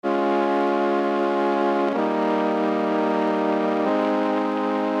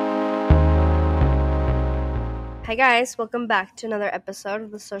Hi guys, welcome back to another episode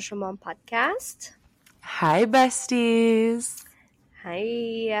of the Social Mom Podcast. Hi besties.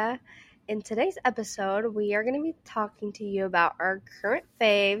 Hi. In today's episode, we are going to be talking to you about our current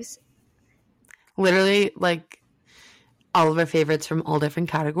faves. Literally, like, all of our favorites from all different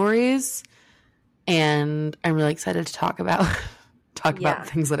categories. And I'm really excited to talk about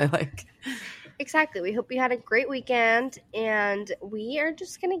things that I like. Exactly. We hope you had a great weekend, and we are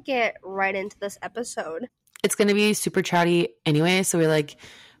just going to get right into this episode. It's going to be super chatty anyway, so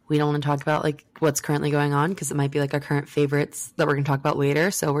we don't want to talk about like what's currently going on because it might be like our current favorites that we're going to talk about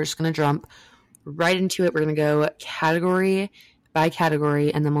later. So we're just going to jump right into it. We're going to go category by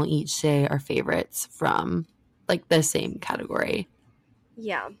category, and then we'll each say our favorites from like the same category.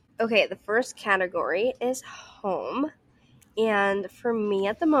 Yeah. Okay, the first category is home. And for me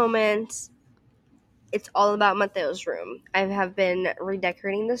at the moment, it's all about Mateo's room. I have been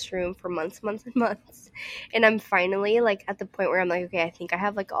redecorating this room for months. And I'm finally like at the point where I'm like, okay, I think I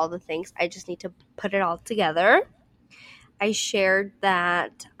have like all the things. I just need to put it all together. I shared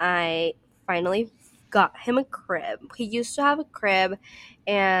that I finally got him a crib. He used to have a crib,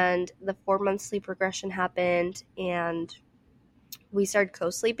 and the 4-month sleep regression happened, and we started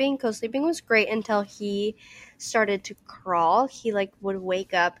co-sleeping. Co-sleeping was great until he started to crawl. He like would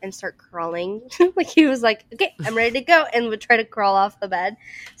wake up and start crawling. Like he was like, okay, I'm ready to go, and would try to crawl off the bed.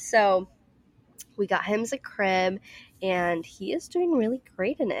 So we got him a crib, and he is doing really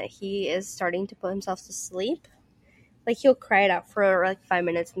great in it. He is starting to put himself to sleep. Like he'll cry it out for like 5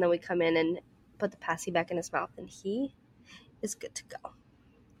 minutes, and then we come in and put the passy back in his mouth, and he is good to go.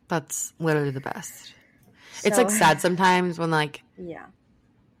 That's literally the best. It's like sad sometimes when like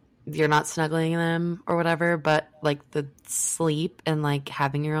you're not snuggling them or whatever, but like the sleep and like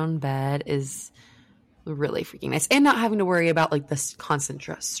having your own bed is really freaking nice, and not having to worry about like this constant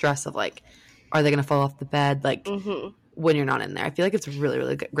stress of like, are they gonna fall off the bed like when you're not in there. I feel like it's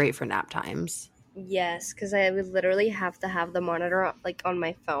really great for nap times. Yes, because I would literally have to have the monitor like on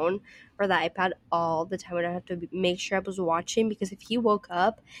my phone or the iPad all the time, and I have to make sure I was watching, because if he woke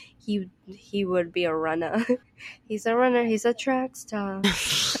up, he would be a runner. He's a runner. He's a track star.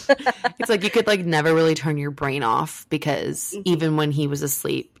 It's like you could like never really turn your brain off, because even when he was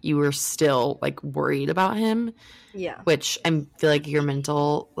asleep, you were still like worried about him. Yeah. Which I feel like your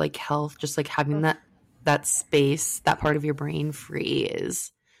mental like health, just like having that space, that part of your brain free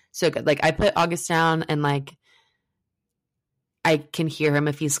is so good. Like I put August down, and like I can hear him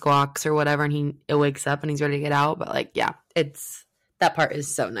if he squawks or whatever, and he wakes up and he's ready to get out. But like, yeah, that part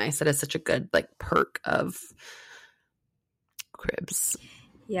is so nice. That is such a good like perk of cribs.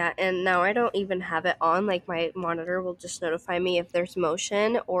 Yeah, and now I don't even have it on. Like my monitor will just notify me if there's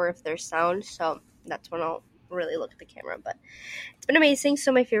motion or if there's sound. So that's when I'll really look at the camera. But it's been amazing.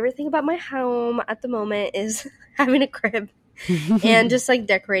 So my favorite thing about my home at the moment is having a crib and just like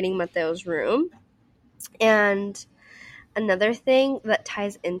decorating Mateo's room. And another thing that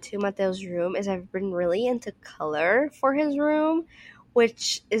ties into Mateo's room is I've been really into color for his room,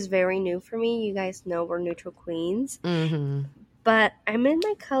 which is very new for me. You guys know we're neutral queens. But I'm in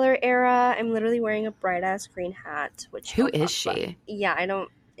my color era. I'm literally wearing a bright ass green hat. Which who is she? Yeah, I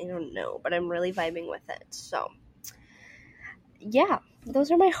don't know, but I'm really vibing with it. So yeah, those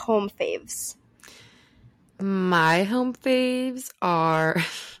are my home faves. My home faves are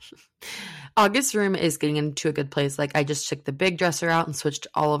August's room is getting into a good place. Like I just took the big dresser out and switched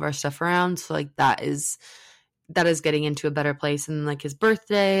all of our stuff around. So like that is getting into a better place. And like his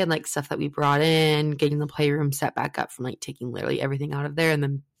birthday and like stuff that we brought in, getting the playroom set back up from like taking literally everything out of there and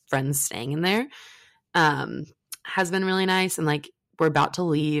then friends staying in there has been really nice. And like we're about to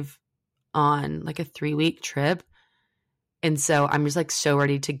leave on like a 3-week trip. And so I'm just like so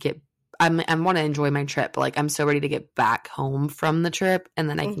ready to I want to enjoy my trip, but like I'm so ready to get back home from the trip, and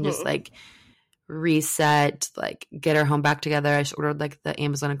then I can just like reset, like get our home back together. I just ordered like the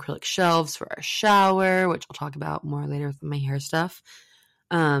Amazon acrylic shelves for our shower, which I'll talk about more later with my hair stuff.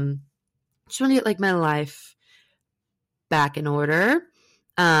 Just want to get like my life back in order.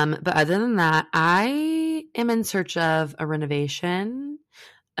 But other than that, I am in search of a renovation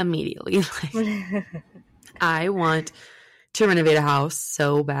immediately. I want to renovate a house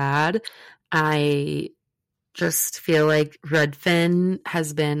so bad. I just feel like Redfin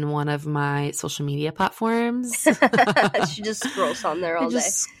has been one of my social media platforms. She just scrolls on there all day.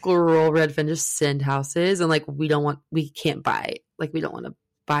 Just scroll Redfin, just send houses, and like we don't want to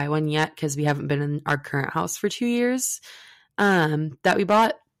buy one yet because we haven't been in our current house for 2 years that we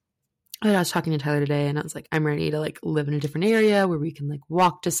bought. But I was talking to Tyler today, and I was like, I'm ready to like live in a different area where we can like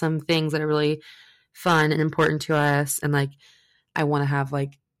walk to some things that are really fun and important to us, and like I want to have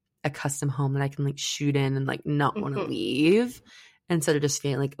like a custom home that I can like shoot in and like not want to leave, instead of just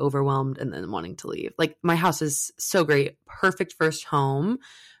feeling like overwhelmed and then wanting to leave. Like my house is so great, perfect first home.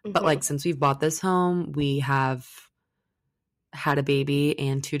 But like since we've bought this home, we have had a baby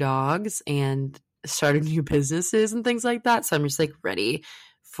and 2 dogs and started new businesses and things like that. So I'm just like ready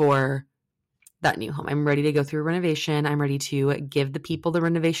for that new home. I'm ready to go through a renovation. I'm ready to give the people the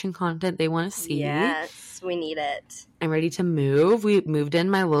renovation content they want to see. Yes, we need it. I'm ready to move. We moved in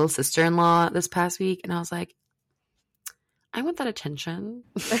my little sister-in-law this past week, and I was like, I want that attention.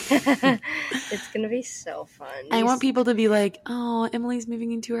 It's going to be so fun. I want people to be like, oh, Emily's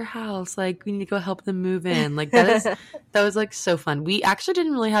moving into her house. Like, we need to go help them move in. Like, that was like so fun. We actually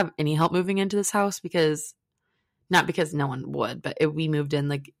didn't really have any help moving into this house not because no one would, but we moved in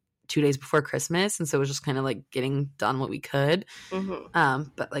like 2 days before Christmas. And so it was just kind of like getting done what we could.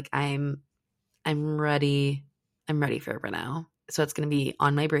 But like, I'm ready. I'm ready for it now. So it's going to be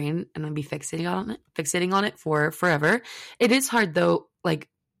on my brain and I'll be fixating on it for forever. It is hard though, like,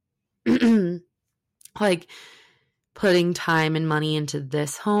 like putting time and money into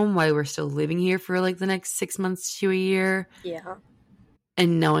this home while we're still living here for like the next 6 months to a year. Yeah.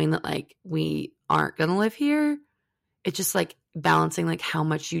 And knowing that like we aren't going to live here. It's just like balancing like how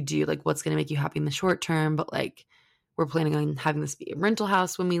much you do, like what's going to make you happy in the short term. But like we're planning on having this be a rental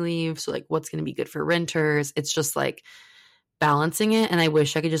house when we leave. So like what's going to be good for renters. It's just like balancing it. And I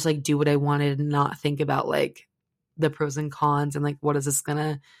wish I could just like do what I wanted and not think about like the pros and cons and like what is this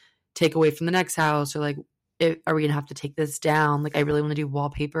gonna take away from the next house, or like are we gonna have to take this down. Like I really want to do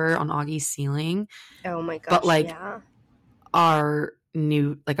wallpaper on Augie's ceiling. Oh my gosh. But like yeah. our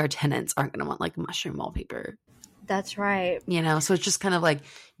tenants aren't gonna want like mushroom wallpaper. That's right. You know, so it's just kind of like,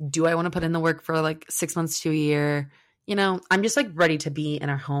 do I want to put in the work for like 6 months to a year? You know, I'm just like ready to be in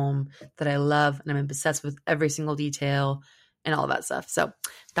our home that I love, and I'm obsessed with every single detail and all of that stuff. So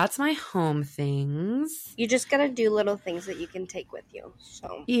that's my home things. You just gotta do little things that you can take with you.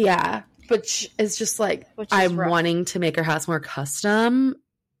 So yeah, but it's just like I'm wanting to make our house more custom,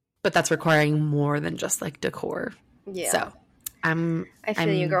 but that's requiring more than just like decor. Yeah. So I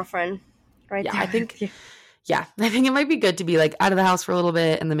feel you, girlfriend. Right. Yeah, there. I think. Yeah, I think it might be good to be like out of the house for a little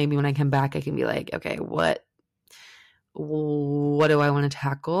bit, and then maybe when I come back, I can be like, okay, what do I want to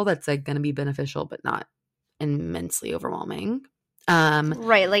tackle that's like going to be beneficial but not immensely overwhelming.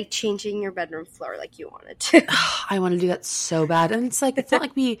 Right, like changing your bedroom floor like you wanted to. I want to do that so bad. And it's like, it's not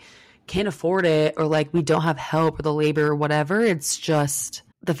like we can't afford it or like we don't have help or the labor or whatever. It's just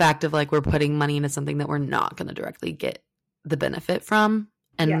the fact of like we're putting money into something that we're not going to directly get the benefit from.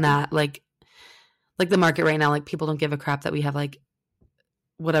 And that like the market right now, like people don't give a crap that we have like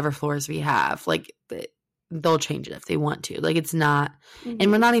whatever floors we have. Like they'll change it if they want to. Like it's not,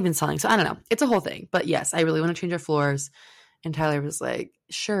 and we're not even selling. So I don't know. It's a whole thing. But yes, I really want to change our floors. And Tyler was like,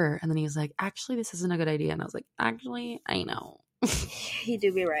 sure. And then he was like, actually, this isn't a good idea. And I was like, actually, I know. You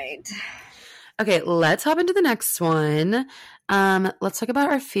do be right. Okay, let's hop into the next one. Let's talk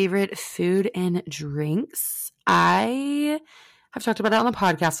about our favorite food and drinks. I have talked about it on the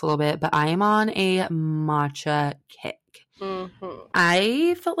podcast a little bit, but I am on a matcha kick.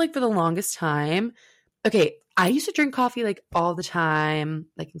 I felt like for the longest time, okay, I used to drink coffee like all the time,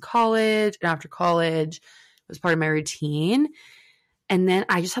 like in college and after college. It was part of my routine. And then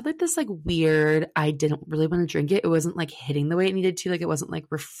I just had like this like weird, I didn't really want to drink it. It wasn't like hitting the way it needed to. Like it wasn't like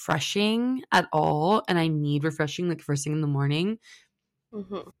refreshing at all. And I need refreshing like first thing in the morning,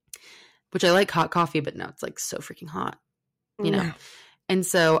 which I like hot coffee, but no, it's like so freaking hot, you know? And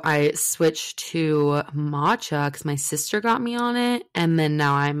so I switched to matcha because my sister got me on it. And then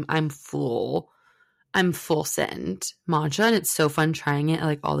now I'm full send matcha. And it's so fun trying it at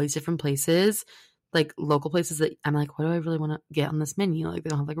like all these different places. Like local places that I'm like, what do I really want to get on this menu? Like they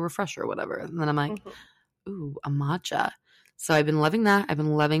don't have like a refresher or whatever. And then I'm like, ooh, a matcha. So I've been loving that. I've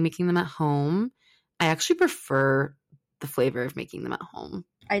been loving making them at home. I actually prefer the flavor of making them at home.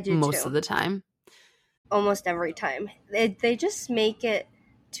 I do most of the time. Almost every time. They just make it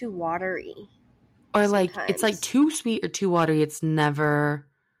too watery. Or like it's like too sweet or too watery. It's never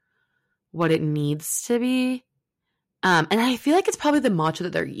what it needs to be. And I feel like it's probably the matcha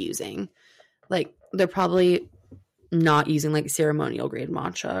that they're using. Like they're probably not using like ceremonial grade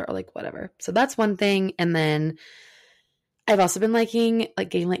matcha or like whatever. So that's one thing. And then I've also been liking like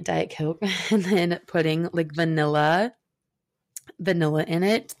getting like Diet Coke and then putting like vanilla in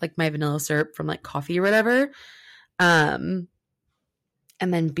it, like my vanilla syrup from like coffee or whatever. And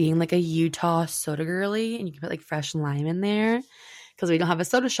then being like a Utah soda girly, and you can put like fresh lime in there because we don't have a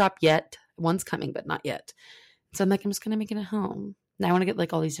soda shop yet. One's coming, but not yet. So I'm like, I'm just going to make it at home. Now I want to get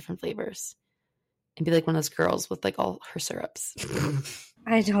like all these different flavors. And be like one of those girls with like all her syrups.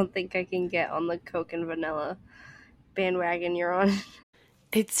 I don't think I can get on the Coke and vanilla bandwagon you're on.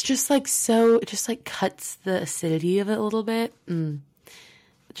 It's just like so, it just like cuts the acidity of it a little bit.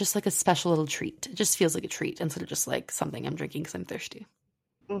 Just like a special little treat. It just feels like a treat instead of just like something I'm drinking because I'm thirsty.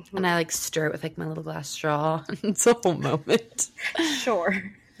 Mm-hmm. And I like stir it with like my little glass straw. It's a whole moment.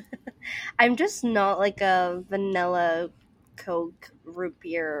 Sure. I'm just not like a vanilla Coke root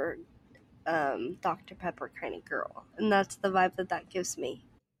beer Dr. Pepper kind of girl. And that's the vibe that gives me.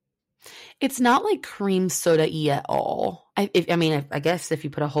 It's not like cream soda-y at all. I guess if you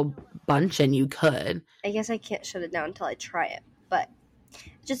put a whole bunch in, you could. I guess I can't shut it down until I try it, but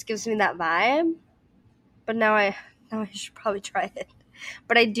it just gives me that vibe. But now I should probably try it.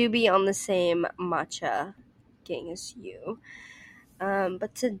 But I do be on the same matcha gang as you.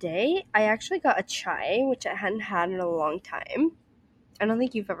 But today I actually got a chai, which I hadn't had in a long time. I don't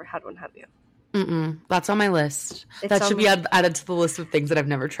think you've ever had one, have you? That's on my list. That should be added to the list of things that I've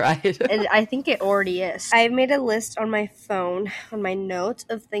never tried. And I think it already is. I've made a list on my phone, on my notes,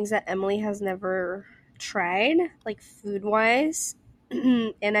 of things that Emily has never tried, like food-wise.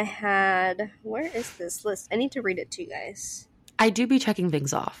 And I had... Where is this list? I need to read it to you guys. I do be checking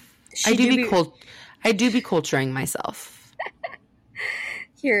things off. I do be culturing myself.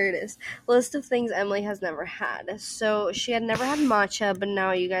 Here it is. List of things Emily has never had. So she had never had matcha, but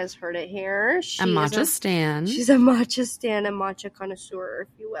now you guys heard it here. A matcha stan. She's a matcha stan, a matcha connoisseur, if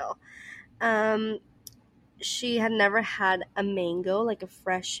you will. She had never had a mango, like a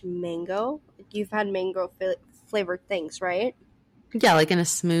fresh mango. You've had mango flavored things, right? Yeah, like in a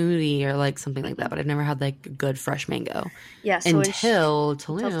smoothie or like something like that. But I've never had like a good fresh mango. Yeah, so until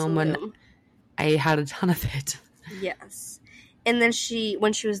Tulum when I had a ton of it. Yes. And then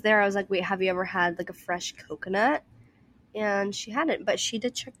when she was there, I was like, wait, have you ever had like a fresh coconut? And she hadn't, but she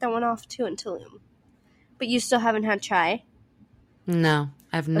did check that one off too in Tulum. But you still haven't had chai? No,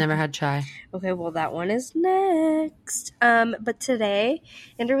 I've never had chai. Okay, well that one is next. But today,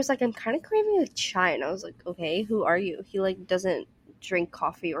 Andrew was like, I'm kind of craving a chai. And I was like, okay, who are you? He like doesn't drink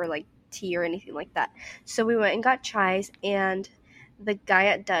coffee or like tea or anything like that. So we went and got chais, and the guy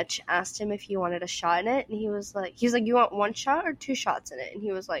at Dutch asked him if he wanted a shot in it, and he was like, you want one shot or two shots in it? And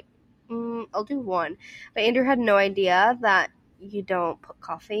he was like, I'll do one. But Andrew had no idea that you don't put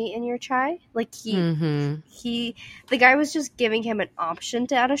coffee in your chai. Like the guy was just giving him an option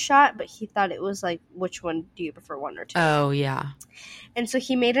to add a shot, but he thought it was like, which one do you prefer, one or two? Oh, yeah. And so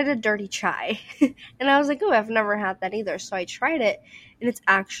he made it a dirty chai. And I was like, oh, I've never had that either. So I tried it, and it's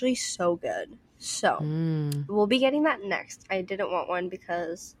actually so good. So we'll be getting that next. I didn't want one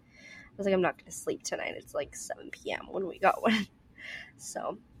because I was like, I'm not going to sleep tonight. It's like 7 p.m. when we got one.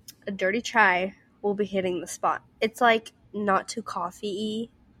 So a dirty chai will be hitting the spot. It's like not too coffee-y,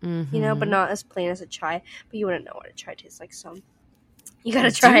 but not as plain as a chai. But you wouldn't know what a chai tastes like, so you got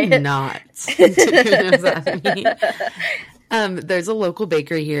to try it. Not. There's a local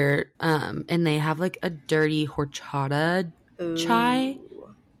bakery here, and they have like a dirty horchata chai.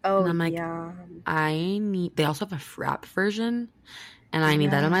 Oh, and I'm like, yeah. They also have a frap version, and I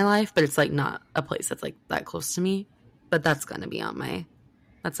need that in my life, but it's like not a place that's like that close to me. But that's going to be on my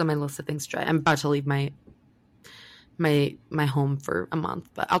list of things to try. I'm about to leave my home for a month,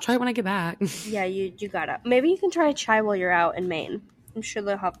 but I'll try it when I get back. Yeah, you gotta. Maybe you can try a chai while you're out in Maine. I'm sure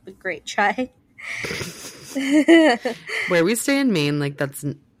they'll have a great chai. Where we stay in Maine, like that's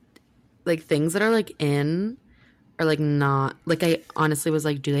like things that are like in or like not. Like I honestly was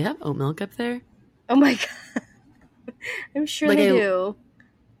like, do they have oat milk up there? Oh my god, I'm sure like they do.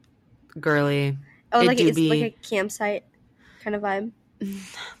 Girly. Oh, like it's like a campsite kind of vibe.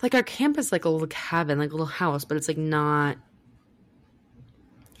 Like our camp is like a little cabin, like a little house, but it's like not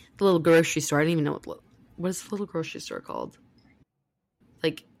the little grocery store. I don't even know what is the little grocery store called?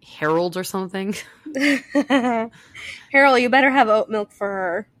 Like Harold or something. Harold, you better have oat milk for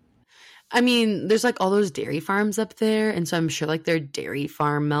her. I mean, there's like all those dairy farms up there, and so I'm sure like their dairy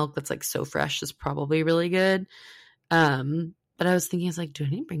farm milk that's like so fresh is probably really good. But I was thinking, I was like, do I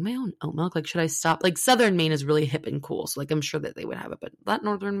need to bring my own oat milk? Like, should I stop? Like, Southern Maine is really hip and cool, so like I'm sure that they would have it, but that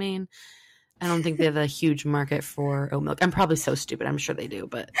Northern Maine, I don't think they have a huge market for oat milk. I'm probably so stupid. I'm sure they do,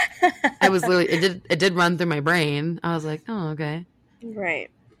 but I was literally it did run through my brain. I was like, oh, okay.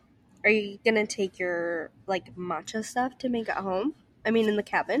 Right. Are you gonna take your like matcha stuff to make at home? I mean, in the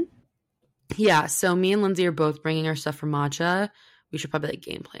cabin? Yeah. So me and Lindsay are both bringing our stuff for matcha. We should probably like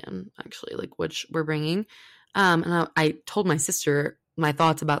game plan actually, like which we're bringing. And I told my sister my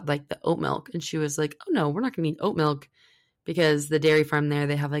thoughts about like the oat milk, and she was like, "Oh no, we're not gonna need oat milk because the dairy farm there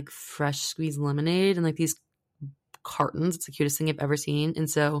they have like fresh squeezed lemonade and like these cartons. It's the cutest thing I've ever seen. And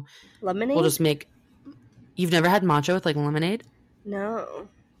so lemonade. We'll just make. You've never had matcha with like lemonade? No.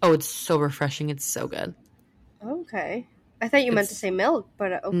 Oh, it's so refreshing. It's so good. Okay. I thought you meant to It's say milk,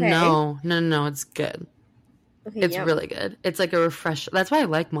 but okay. no. It's good. Okay, It's yum. really good. It's like a refresh. That's why I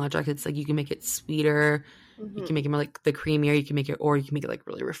like matcha. It's like you can make it sweeter. You can Mm-hmm. make it more like the creamier. You can make it, or you can make it like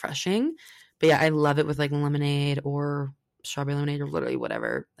really refreshing. But yeah, I love it with like lemonade or strawberry lemonade or literally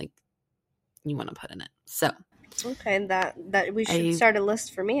whatever like you want to put in it. So Okay, that we should I start a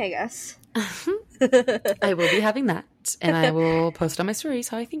list for me, I guess. I will be having that, and I will post on my stories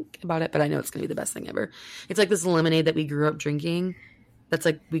how I think about it. But I know it's gonna be the best thing ever. It's like this lemonade that we grew up drinking. That's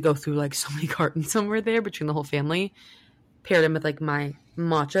like we go through like so many cartons somewhere there between the whole family. Paired in with like my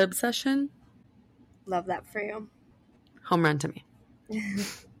matcha obsession. Love that for you. Home run to me.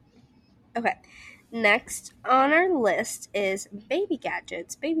 Okay. Next on our list is baby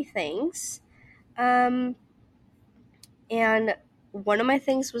gadgets, baby things. Um, and one of my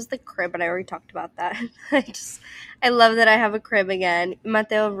things was the crib, but I already talked about that. I love that I have a crib again.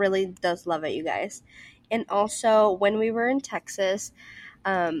 Mateo really does love it, you guys. And also, when we were in Texas,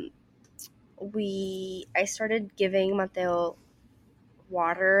 um, I started giving Mateo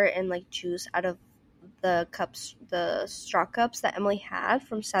water and like juice out of the cups, the straw cups that Emily had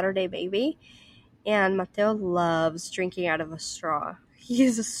from Saturday Baby. And Mateo loves drinking out of a straw. He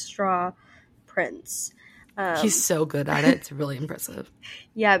is a straw prince. He's Um, so good at it. It's really impressive.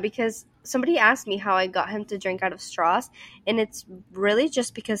 yeah, because somebody asked me how I got him to drink out of straws, and it's really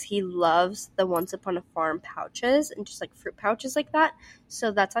just because he loves the Once Upon a Farm pouches and just like fruit pouches like that.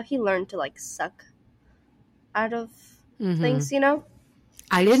 So that's how he learned to like suck out of Mm-hmm. things, you know?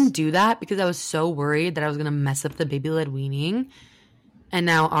 I didn't do that because I was so worried that I was going to mess up the baby led weaning. And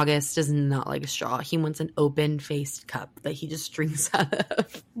now August does not like a straw. He wants an open faced cup that he just drinks out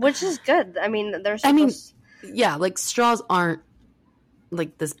of. Which is good. I mean, they're I mean, supposed. yeah, like straws aren't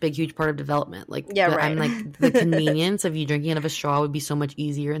like this big, huge part of development. Like, Yeah, but I'm right. like, the convenience of you drinking out of a straw would be so much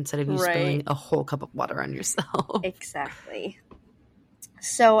easier instead of you spilling Right. a whole cup of water on yourself. Exactly.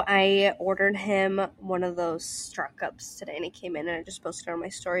 So I ordered him one of those straw cups today, and it came in, and I just posted it on my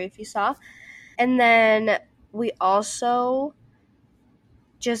story if you saw. And then we also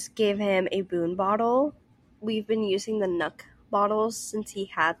just gave him a Boon bottle. We've been using the Nook bottles since he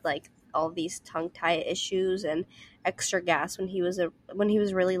had like all these tongue tie issues and extra gas when he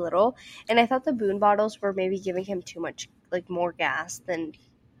was really little. And I thought the Boon bottles were maybe giving him too much, like more gas than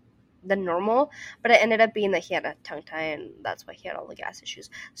normal, but it ended up being that he had a tongue tie, and that's why he had all the gas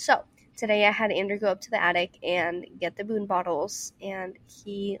issues. So today I had Andrew go up to the attic and get the Boon bottles, and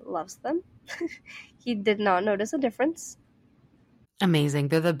he loves them. He did not notice a difference. Amazing.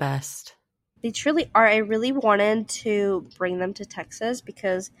 They're the best. They truly are. I really wanted to bring them to Texas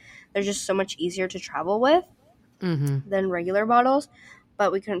because they're just so much easier to travel with Mm-hmm. than regular bottles,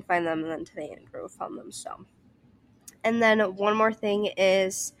 but we couldn't find them, and then today Andrew found them. So, and then one more thing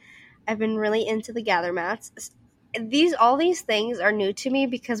is I've been really into the gather mats. All these things are new to me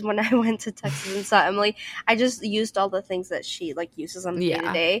because when I went to Texas and saw Emily, I just used all the things that she like uses on a day to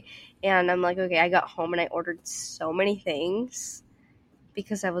Yeah. day, and I'm like, okay, I got home and I ordered so many things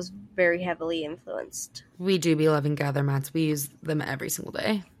because I was very heavily influenced. We do be loving gather mats. We use them every single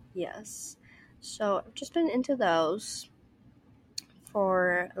day. Yes, so I've just been into those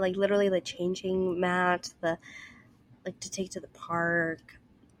for like literally the changing mat, the like to take to the park,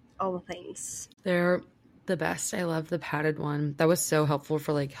 all the things. They're the best. I love the padded one. That was so helpful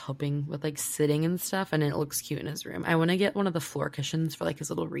for like helping with like sitting and stuff, and it looks cute in his room. I want to get one of the floor cushions for like his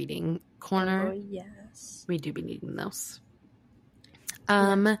little reading corner. Oh yes. We do be needing those.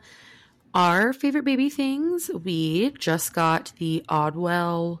 Yeah. Our favorite baby things, we just got the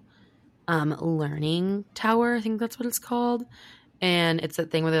Oddwell learning tower. I think that's what it's called. And it's that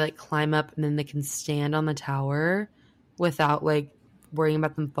thing where they like climb up and then they can stand on the tower without like worrying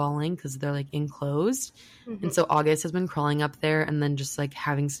about them falling because they're like enclosed. Mm-hmm. And so August has been crawling up there and then just like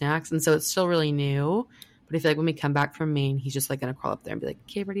having snacks. And so it's still really new. But I feel like when we come back from Maine, he's just like going to crawl up there and be like,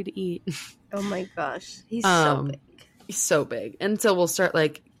 okay, ready to eat. Oh my gosh, he's so big. He's so big. And so we'll start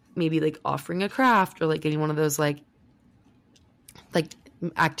like maybe like offering a craft or like getting one of those like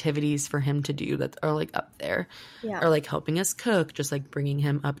activities for him to do that are like up there. Yeah. Or like helping us cook, just like bringing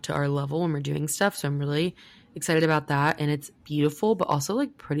him up to our level when we're doing stuff. So I'm really excited about that. And it's beautiful, but also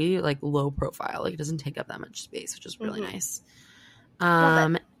like pretty like low profile. Like it doesn't take up that much space, which is really nice.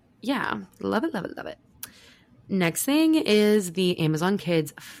 Love it. Yeah, love it, love it, love it. Next thing is the Amazon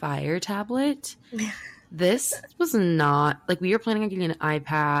Kids Fire tablet. This was not like we were planning on getting an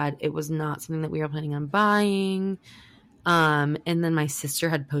iPad. It was not something that we were planning on buying. And then my sister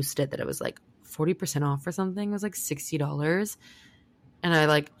had posted that it was like 40% off or something. It was like $60. And I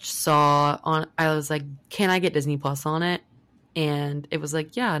like saw on, I was like, can I get Disney Plus on it? And it was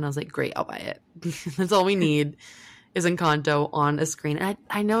like, yeah. And I was like, great, I'll buy it. That's all we need is Encanto on a screen. And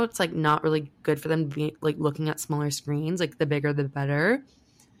I know it's like not really good for them to be like looking at smaller screens, like the bigger the better.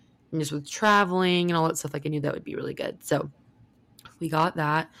 And just with traveling and all that stuff, like I knew that would be really good. So we got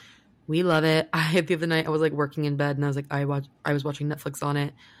that. We love it. The other night I was like working in bed and I was like, I was watching Netflix on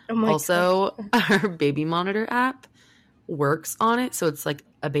it. Oh my Also, God. our baby monitor app works on it. So it's like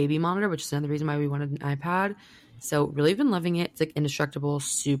a baby monitor, which is another reason why we wanted an iPad. So really been loving it. It's like indestructible,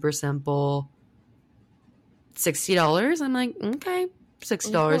 super simple. $60. I'm like, okay,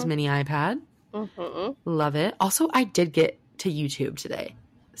 $60 mini iPad. Love it. Also, I did get to YouTube today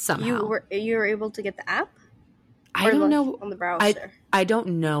somehow. You were able to get the app? I don't know on the browser. I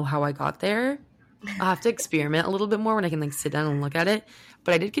don't know how I got there. I'll have to experiment a little bit more when I can like sit down and look at it.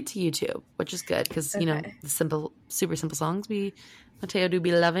 But I did get to YouTube, which is good because you know the super simple songs Mateo do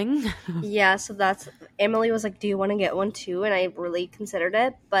be loving. Yeah, so that's Emily was like, "Do you want to get one too?" And I really considered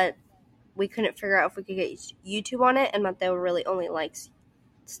it, but we couldn't figure out if we could get YouTube on it. And Mateo really only likes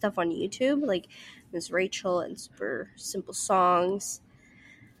stuff on YouTube, like Miss Rachel and super simple songs.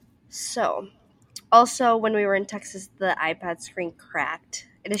 So. Also, when we were in Texas, the iPad screen cracked.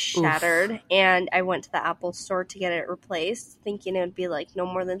 It is shattered, Oof. And I went to the Apple store to get it replaced, thinking it would be like no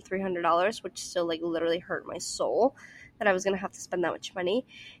more than $300, which still like literally hurt my soul that I was gonna have to spend that much money.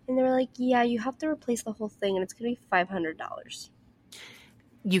 And they were like, "Yeah, you have to replace the whole thing, and it's gonna be $500."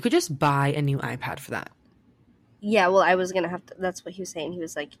 You could just buy a new iPad for that. Yeah, well, I was gonna have to. That's what he was saying. He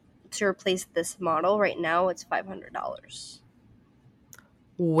was like, to replace this model right now, it's $500.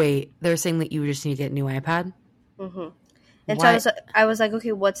 Wait, they're saying that you just need to get a new iPad? Mm-hmm. And what? So I was like,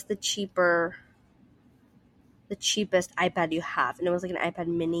 okay, what's the cheapest iPad you have? And it was like an iPad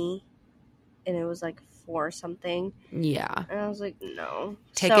mini, and it was like $4 something. Yeah. And I was like, no.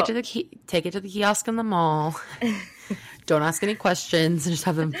 Take it to the kiosk in the mall. Don't ask any questions and just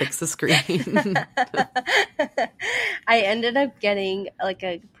have them fix the screen. I ended up getting like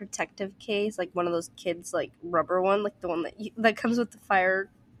a protective case, like one of those kids like rubber one, like the one that comes with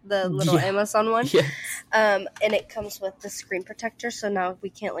the little Amazon one. Yes. And it comes with the screen protector, so now we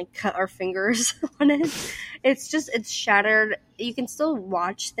can't like cut our fingers on it. It's shattered. You can still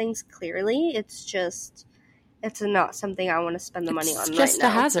watch things clearly. It's not something I want to spend the money on right now. It's just a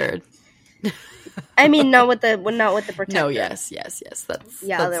hazard. I mean, not with the protector. No, yes. That's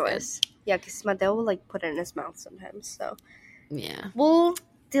otherwise. Good. Yeah, because Mateo will like put it in his mouth sometimes. So yeah, we'll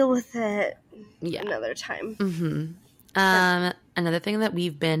deal with it another time. Mm-hmm. Another thing that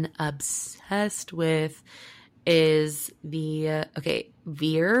we've been obsessed with is the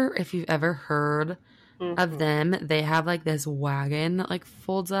Veer. If you've ever heard of them, they have like this wagon that like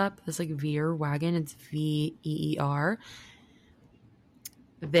folds up. This like Veer wagon. It's VEER.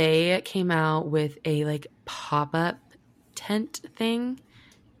 They came out with a like pop-up tent thing,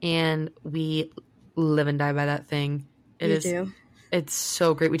 and we live and die by that thing. It's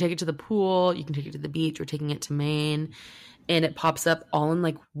so great. We take it to the pool. You can take it to the beach. We're taking it to Maine, and it pops up all in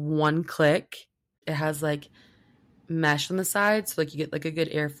like one click. It has like mesh on the side, so like you get like a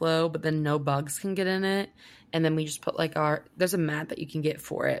good airflow, but then no bugs can get in it. And then we just put like there's a mat that you can get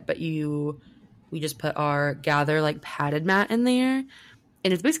for it, but we just put our Gather like padded mat in there.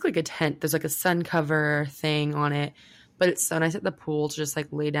 And it's basically like a tent. There's like a sun cover thing on it. But it's so nice at the pool to just like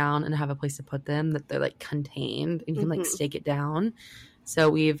lay down and have a place to put them that they're like contained and you can like stake it down. So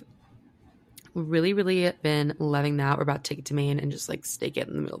we've really, really been loving that. We're about to take it to Maine and just like stake it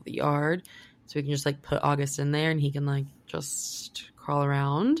in the middle of the yard. So we can just like put August in there and he can like just crawl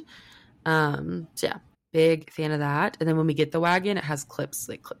around. So yeah, big fan of that. And then when we get the wagon, it has clips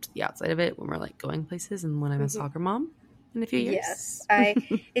like clipped to the outside of it when we're like going places and when I'm a soccer mom. In a few years. Yes,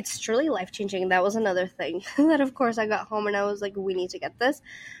 it's truly life-changing. That was another thing that, of course, I got home and I was like, we need to get this.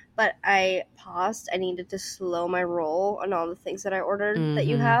 But I paused. I needed to slow my roll on all the things that I ordered that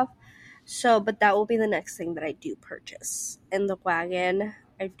you have. So, but that will be the next thing that I do purchase. And the wagon,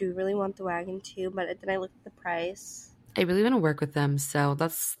 I do really want the wagon too, but then I looked at the price. I really want to work with them, so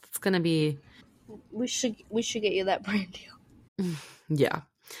that's going to be... We should get you that brand deal. Yeah.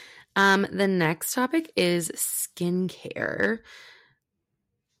 The next topic is skincare.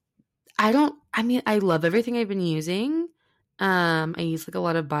 I love everything I've been using. I use like a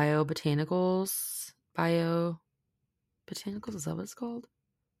lot of botanicals. Is that what it's called?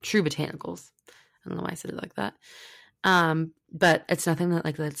 True Botanicals. I don't know why I said it like that. But it's nothing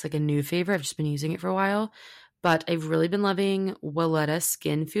that's like a new favorite. I've just been using it for a while. But I've really been loving Willetta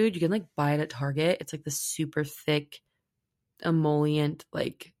Skin Food. You can like buy it at Target. It's like the super thick emollient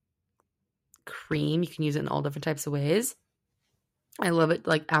like cream. You can use it in all different types of ways. I love it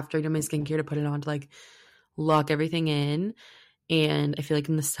like after I do my skincare to put it on to like lock everything in. And I feel like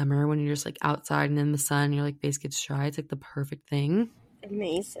in the summer when you're just like outside and in the sun, your like face gets dry. It's like the perfect thing.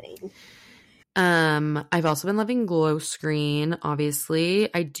 Amazing. I've also been loving Glow Screen,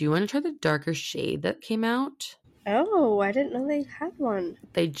 obviously. I do want to try the darker shade that came out. Oh, I didn't know they had one.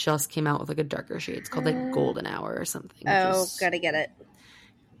 They just came out with like a darker shade. It's called like Golden Hour or something. Oh, gotta get it.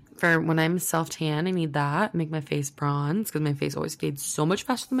 For when I'm self-tan, I need that. Make my face bronze because my face always fades so much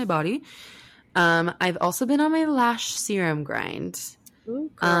faster than my body. I've also been on my lash serum grind.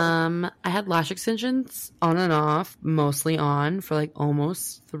 Ooh, I had lash extensions on and off, mostly on for like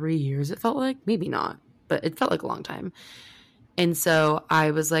almost 3 years. It felt like, maybe not, but it felt like a long time. And so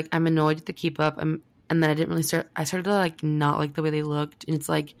I was like, I'm annoyed to keep up. And then I didn't really I started to like not like the way they looked. And it's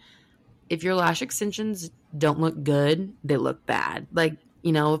like, if your lash extensions don't look good, they look bad. Like,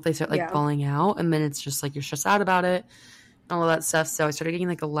 you know, if they start like falling out, and then it's just like you're stressed out about it, all of that stuff. So I started getting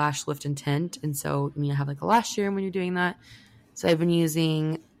like a lash lift and tint. And so you need to have like a lash serum when you're doing that. So I've been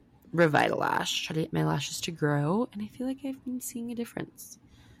using Revitalash, try to get my lashes to grow, and I feel like I've been seeing a difference.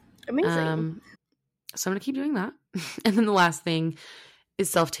 Amazing. So I'm going to keep doing that. And then the last thing is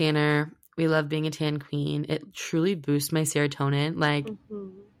self-tanner. We love being a tan queen. It truly boosts my serotonin like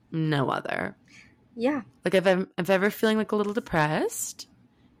no other. Yeah. Like if I'm ever feeling like a little depressed,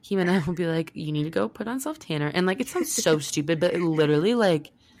 Kim and I will be like, you need to go put on self-tanner. And like it sounds so stupid, but it literally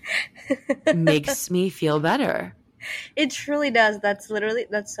like makes me feel better. It truly does. That's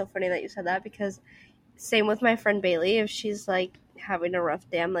so funny that you said that, because same with my friend Bailey. If she's like having a rough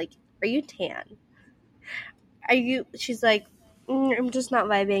day, I'm like, are you tan? She's like, I'm just not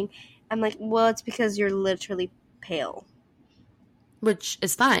vibing. I'm like, well, it's because you're literally pale. Which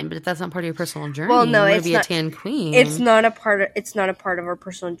is fine, but if that's not part of your personal journey, well, no, you it's be not, a tan queen. It's not a part of our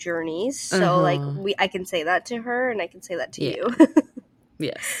personal journeys. So like I can say that to her, and I can say that to you.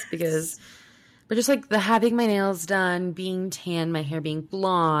 Yes, but just like the having my nails done, being tan, my hair being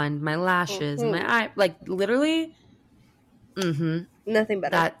blonde, my lashes, my eye, like literally, nothing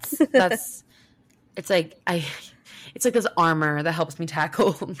better. That's it's like this armor that helps me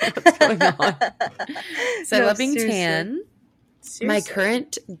tackle what's going on. So I love being tan. Seriously. My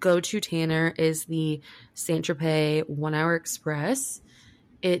current go-to tanner is the Saint Tropez 1 Hour Express.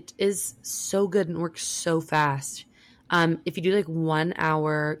 It is so good and works so fast. If you do like 1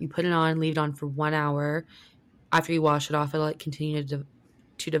 hour, you put it on, leave it on for 1 hour. After you wash it off, it'll like continue to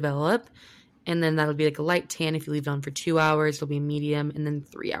develop. And then that'll be like a light tan. If you leave it on for 2 hours, it'll be a medium. And then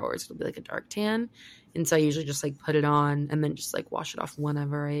 3 hours, it'll be like a dark tan. And so I usually just like put it on and then just like wash it off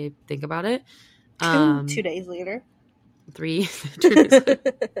whenever I think about it. 2 days later. 2 days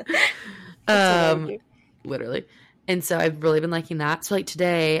later. Literally. And so I've really been liking that. So like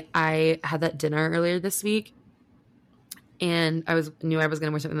today I had that dinner earlier this week. And I knew I was going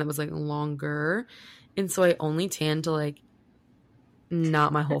to wear something that was like longer. And so I only tanned to like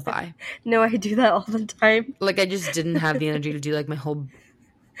not my whole thigh. No, I do that all the time. Like I just didn't have the energy to do like my whole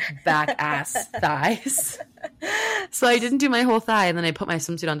back ass thighs. So I didn't do my whole thigh. And then I put my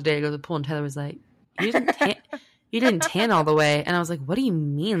swimsuit on today to go to the pool. And Tyler was like, you didn't tan all the way. And I was like, what do you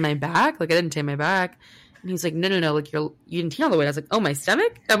mean? My back? Like I didn't tan my back. And he was like, no, like you didn't tan all the way. And I was like, oh, my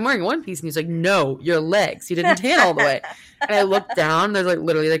stomach? I'm wearing one piece. And he's like, no, your legs. You didn't tan all the way. And I looked down. There's like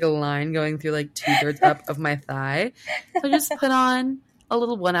literally like a line going through like 2/3 up of my thigh. So I just put on a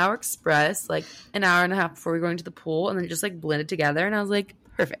little 1 Hour Express, like an hour and a half before we were going to the pool. And then just like blended together. And I was like,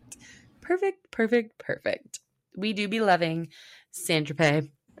 perfect. We do be loving Saint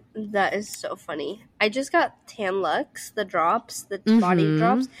Tropez. That is so funny. I just got Tan Lux, the drops, the body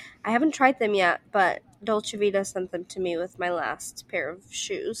drops. I haven't tried them yet, but Dolce Vita sent them to me with my last pair of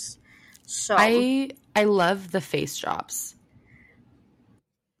shoes. So I love the face drops.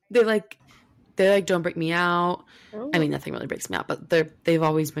 They like don't break me out. I mean, nothing really breaks me out, but they've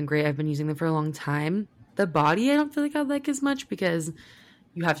always been great. I've been using them for a long time. The body I don't feel like I like as much because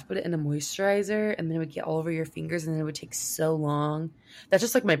you have to put it in a moisturizer and then it would get all over your fingers and then it would take so long. That's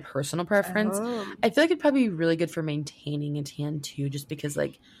just like my personal preference. I feel like it'd probably be really good for maintaining a tan too, just because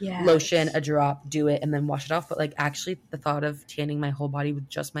like lotion, a drop, do it, and then wash it off. But like actually the thought of tanning my whole body with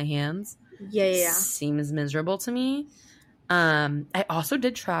just my hands seems miserable to me. I also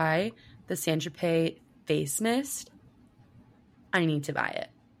did try the Saint Tropez face mist. I need to buy it.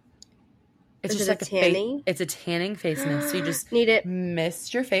 It's just like it's a tanning face mist. So you just need it.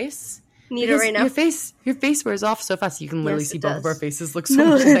 Mist your face. Need it right now. Your face wears off so fast. You can literally see both of our faces look so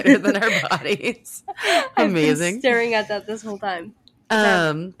much better than our bodies. Amazing. I've been staring at that this whole time.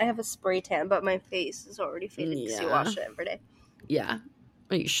 I have a spray tan, but my face is already faded because you wash it every day. Yeah,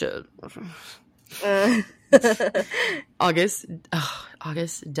 you should. August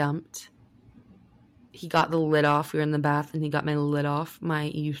dumped he got the lid off. We were in the bath, and he got my lid off my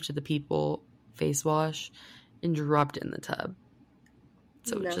Used to the People face wash and dropped it in the tub.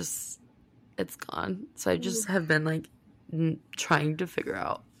 So it's gone. So I just have been, like, trying to figure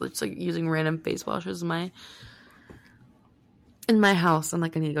out. It's like using random face washes in my house. I'm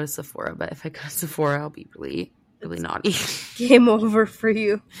like, I need to go to Sephora, but if I go to Sephora, I'll be really, really naughty. Game over for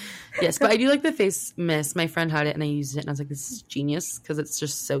you. Yes, but I do like the face mist. My friend had it, and I used it, and I was like, this is genius because it's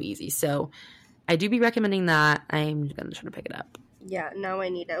just so easy. So I do be recommending that. I'm going to try to pick it up. Yeah, now I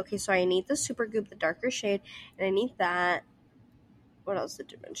need it. Okay, so I need the Supergoop, the darker shade, and I need that. What else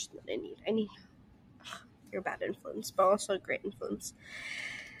did you mention that I need? You're a bad influence, but also a great influence.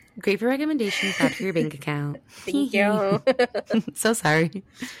 Great for recommendations, bad for your bank account. Thank you. So sorry.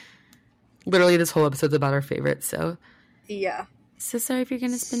 Literally, this whole episode's about our favorites, so. Yeah. So sorry if you're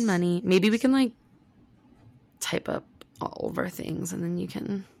going to spend money. Maybe we can, like, type up all of our things, and then you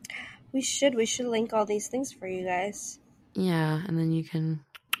can. We should link all these things for you guys. Yeah, and then you can.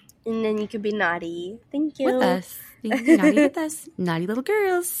 And then you could be naughty. Thank you. With us. You can be naughty with us. Naughty little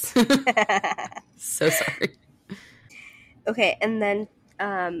girls. So sorry. Okay, and then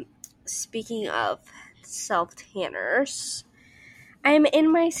speaking of self-tanners, I'm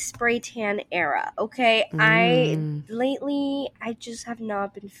in my spray tan era, okay? Lately, I just have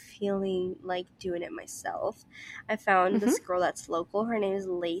not been feeling like doing it myself. I found this girl that's local. Her name is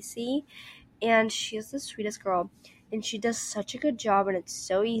Lacey, and she's the sweetest girl, and she does such a good job, and it's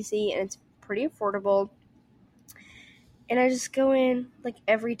so easy, and it's pretty affordable. And I just go in, like,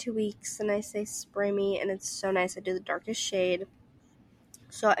 every 2 weeks, and I say, spray me, and it's so nice. I do the darkest shade.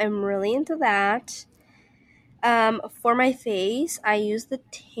 So I'm really into that. For my face, I use the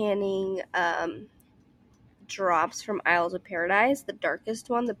tanning drops from Isles of Paradise, the darkest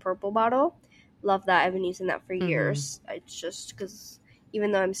one, the purple bottle. Love that. I've been using that for years. It's just because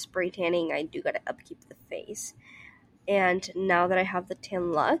even though I'm spray tanning, I do got to upkeep the face. And now that I have the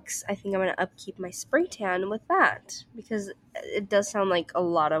Tan Luxe, I think I'm going to upkeep my spray tan with that. Because it does sound like a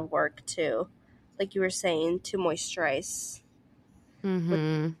lot of work, too. Like you were saying, to moisturize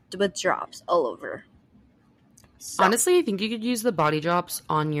with drops all over. So. Honestly, I think you could use the body drops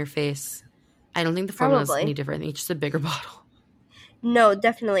on your face. I don't think the formula is any different. It's just a bigger bottle. No,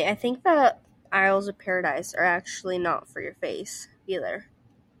 definitely. I think the Isles of Paradise are actually not for your face either.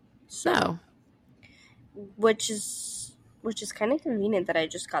 So. No. Which is kind of convenient that I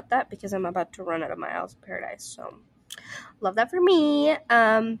just got that because I'm about to run out of my Isles of Paradise. So, love that for me.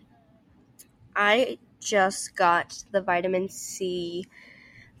 I just got the vitamin C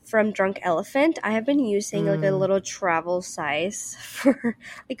from Drunk Elephant. I have been using like a little travel size for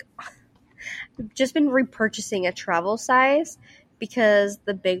like. I've just been repurchasing a travel size because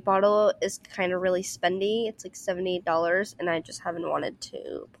the big bottle is kind of really spendy. It's like $78, and I just haven't wanted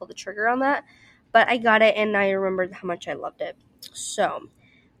to pull the trigger on that. But I got it, and I remembered how much I loved it. So,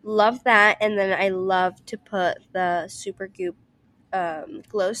 love that. And then I love to put the Supergoop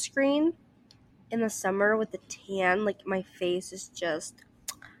glow screen in the summer with the tan. Like, my face is just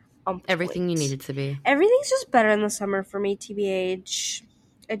on point. Everything you need it to be. Everything's just better in the summer for me, TBH.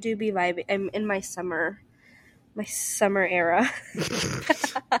 I do be vibing. I'm in my summer era.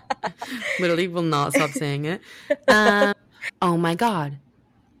 Literally will not stop saying it. Oh, my God.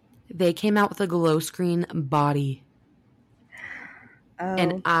 They came out with a glow screen body. Oh.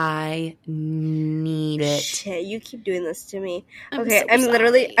 And I need it. Shit, you keep doing this to me. Okay,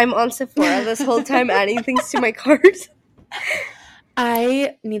 I'm on Sephora this whole time adding things to my cart.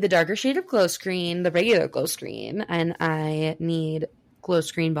 I need the darker shade of glow screen, the regular glow screen, and I need glow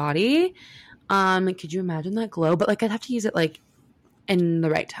screen body. Could you imagine that glow? But like I'd have to use it like in the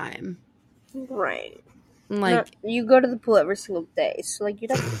right time. Right. Like you go to the pool every single day, so like you'd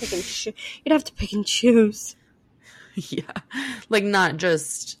have to pick and choose. Yeah, like not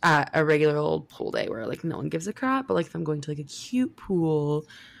just at a regular old pool day where like no one gives a crap, but like if I'm going to like a cute pool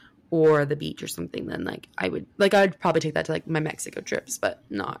or the beach or something, then like I'd probably take that to like my Mexico trips, but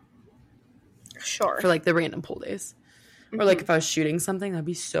not for like the random pool days. Or like if I was shooting something, that'd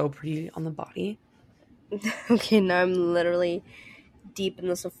be so pretty on the body. Okay, now I'm literally deep in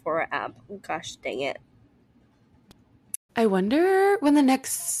the Sephora app. Gosh dang it. I wonder when the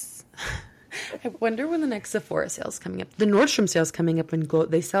next Sephora sale's coming up. The Nordstrom sale's coming up, and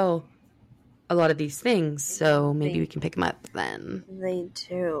they sell a lot of these things, so maybe we can pick them up then. They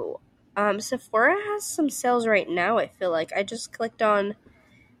do. Sephora has some sales right now, I feel like. I just clicked on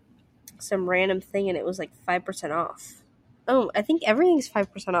some random thing, and it was like 5% off. Oh, I think everything's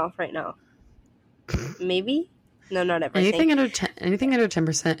 5% off right now. Maybe? No, not everything. Anything under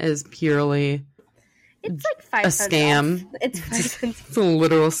 10% is purely... It's like 5 cents. A scam. Off. It's 5 cents. It's a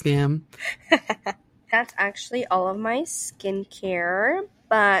literal scam. that's actually all of my skincare,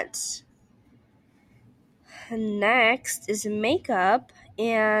 but next is makeup.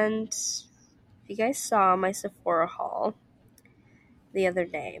 And if you guys saw my Sephora haul the other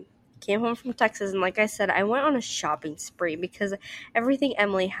day, came home from Texas, and like I said, I went on a shopping spree because everything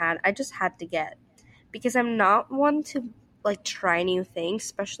Emily had, I just had to get. Because I'm not one to like try new things,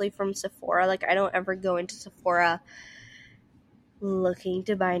 especially from Sephora. Like I don't ever go into Sephora looking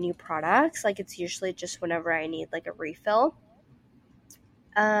to buy new products. Like it's usually just whenever I need like a refill.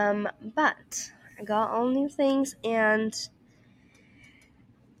 But I got all new things, and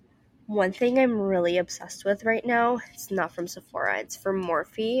one thing I'm really obsessed with right now, it's not from Sephora, it's from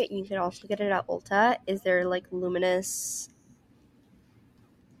Morphe. You can also get it at Ulta. Is their like luminous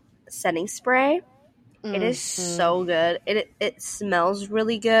setting spray. It is so good. It smells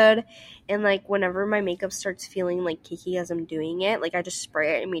really good. And like whenever my makeup starts feeling like cakey as I'm doing it, like I just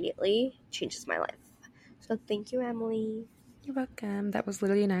spray it immediately. It changes my life. So thank you, Emily. You're welcome. That was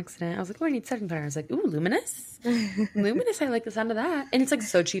literally an accident. I was like, oh, I need setting powder. I was like, ooh, luminous? Luminous, I like the sound of that. And it's like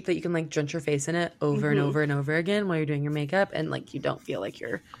so cheap that you can like drench your face in it over and over and over again while you're doing your makeup, and like you don't feel like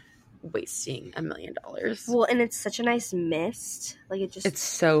you're wasting $1 million. Well, and it's such a nice mist. Like it's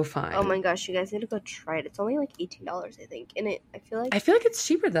so fun. Oh my gosh, you guys need to go try it. It's only like $18, I think. And I feel like it's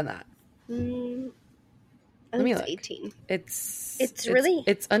cheaper than that. I think it's 18.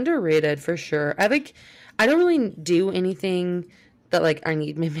 It's underrated for sure. I don't really do anything that like I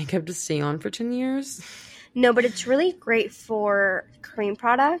need my makeup to stay on for 10 years. No, but it's really great for cream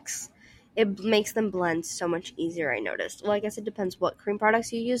products. It makes them blend so much easier, I noticed. Well, I guess it depends what cream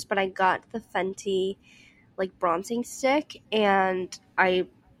products you use, but I got the Fenty like bronzing stick, and I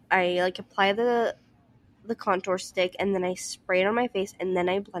like apply the contour stick, and then I spray it on my face, and then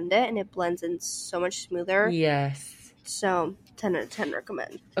I blend it, and it blends in so much smoother. Yes. So 10 out of 10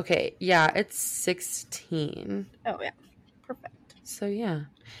 recommend. Okay, yeah, it's 16. Oh yeah, perfect. So yeah,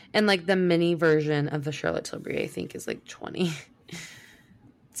 and like the mini version of the Charlotte Tilbury, I think, is like 20.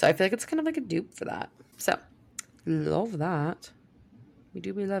 So I feel like it's kind of like a dupe for that. So love that. We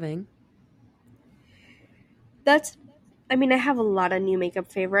do be loving. I have a lot of new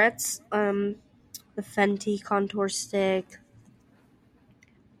makeup favorites. The Fenty contour stick,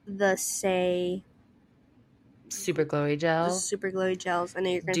 the Saie super glowy gel. The super glowy gels. I know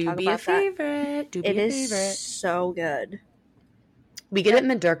you're going to talk about that. It is so good. We get it in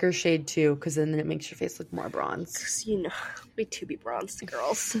the darker shade too, because then it makes your face look more bronze. Because we do be bronzed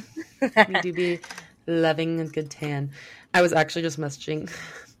girls. We do be loving a good tan. I was actually just messaging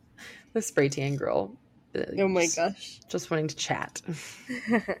the spray tan girl. Oh my gosh. Just wanting to chat.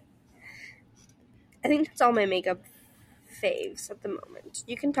 I think that's all my makeup faves at the moment.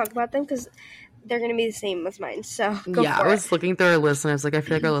 You can talk about them because they're going to be the same as mine. So go for it. I was looking through our list, and I was like, I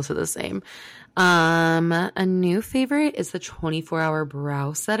feel like our lists are the same. A new favorite is the 24-hour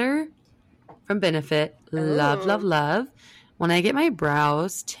brow setter from Benefit. Love, love, love. When I get my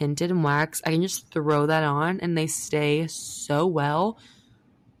brows tinted and waxed, I can just throw that on, and they stay so well.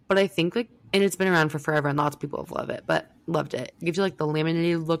 But I think and it's been around for forever, and lots of people have loved it. It gives you like the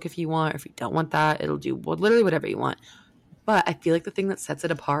laminated look if you want. Or if you don't want that, it'll do literally whatever you want. But I feel like the thing that sets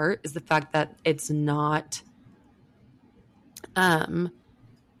it apart is the fact that it's not,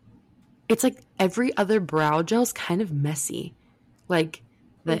 it's like every other brow gel is kind of messy. Like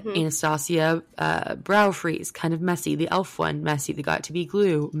the Anastasia Brow Freeze, kind of messy. The e.l.f. one, messy. The Got To Be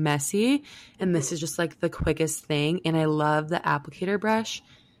Glue, messy. And this is just like the quickest thing. And I love the applicator brush.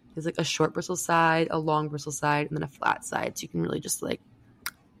 There's like a short bristle side, a long bristle side, and then a flat side. So you can really just like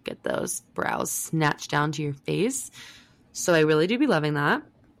get those brows snatched down to your face. So I really do be loving that.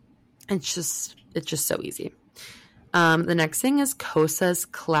 It's just so easy. The next thing is Kosas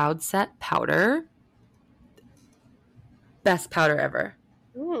Cloud Set Powder. Best powder ever.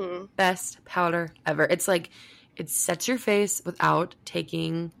 Best powder ever. It's like it sets your face without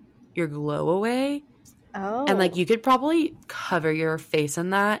taking your glow away. Oh. And like you could probably cover your face in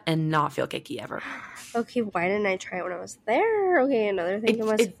that and not feel cakey ever. Okay, why didn't I try it when I was there? Okay, another thing in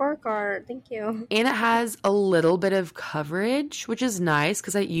my Sephora cart. Thank you. And it has a little bit of coverage, which is nice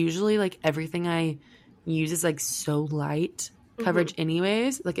because I usually like everything I use is like so light coverage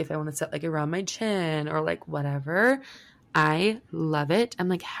anyways. Like if I want to set like around my chin or like whatever, I love it. I'm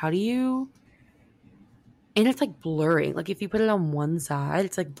like, how do you... And it's like blurring. Like if you put it on one side,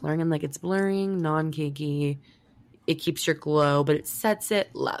 it's like blurring, and like it's blurring, non-cakey. It keeps your glow, but it sets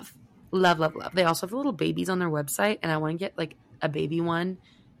it. Love. Love, love, love. They also have little babies on their website, and I want to get like a baby one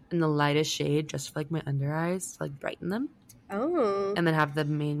in the lightest shade just for like my under eyes to like brighten them. Oh. And then have the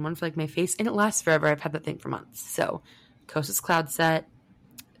main one for like my face, and it lasts forever. I've had that thing for months. So Kosas Cloud Set,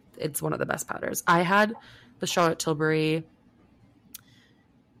 It's one of the best powders. I had the Charlotte Tilbury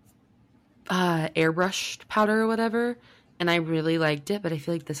airbrushed powder or whatever, and I really liked it, but I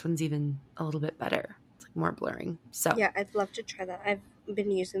feel like this one's even a little bit better. It's like more blurring. So Yeah, I'd love to try that. I've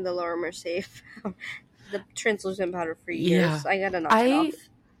been using the Laura Mercier, the translucent powder for years. I gotta knock it off.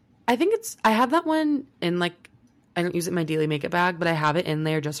 I think I have that one in like, I don't use it in my daily makeup bag, but I have it in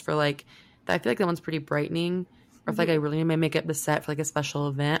there just for like, I feel like that one's pretty brightening. Or if like I really need my makeup to set for like a special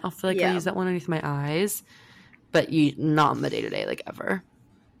event, I'll feel like I use that one underneath my eyes, but not in the day-to-day like ever.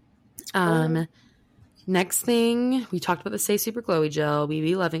 Next thing, we talked about the Stay Super Glowy Gel. We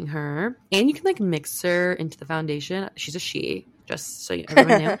be loving her. And you can like mix her into the foundation. She's a she, just so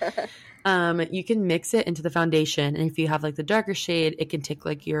everyone knew. You can mix it into the foundation, and if you have like the darker shade, it can take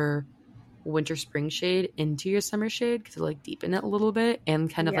like your winter spring shade into your summer shade because it'll like deepen it a little bit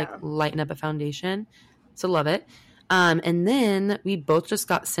and kind of like lighten up a foundation. So love it. And then we both just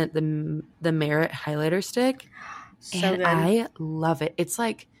got sent the Merit highlighter stick, and good. I love it. It's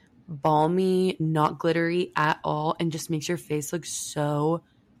like balmy, not glittery at all, and just makes your face look so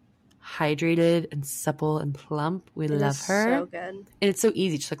hydrated and supple and plump. We love her. So good. And it's so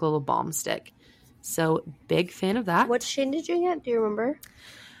easy, just like a little balm stick. So big fan of that. What shade did you get? Do you remember?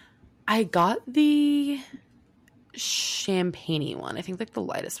 I got the champagne-y one. I think like the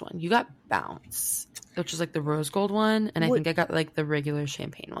lightest one. You got Bounce, which is like the rose gold one, and I think I got like the regular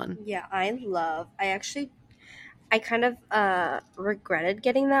champagne one. Yeah, I kind of regretted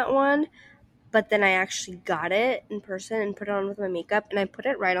getting that one, but then I actually got it in person and put it on with my makeup, and I put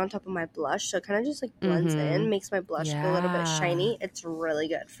it right on top of my blush, so it kind of just like blends in, makes my blush look a little bit shiny. It's really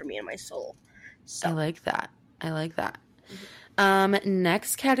good for me and my soul. So I like that.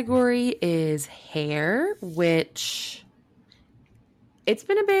 Next category is hair, which it's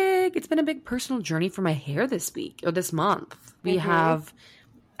been a big personal journey for my hair this month.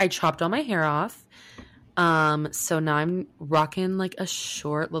 I chopped all my hair off. So now I'm rocking like a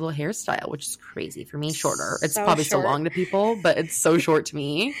short little hairstyle, which is crazy for me. Shorter. It's so probably short. So long to people, but it's so short to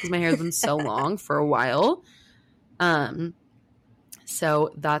me because my hair has been so long for a while.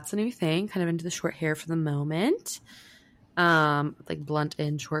 So that's a new thing, kind of into the short hair for the moment. Like blunt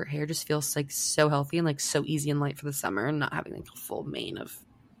and short hair just feels like so healthy and like so easy and light for the summer, and not having like a full mane of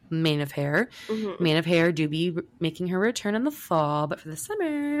hair. Mane of hair do be making her return in the fall, but for the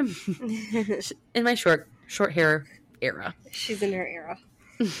summer, in my short hair era. She's in her era.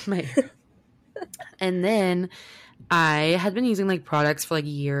 And then I had been using like products for like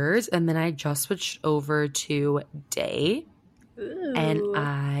years, and then I just switched over to Day. Ooh. And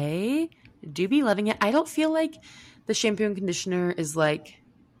I do be loving it. I don't feel like the shampoo and conditioner is like,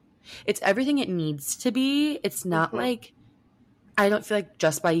 it's everything it needs to be. It's not like, I don't feel like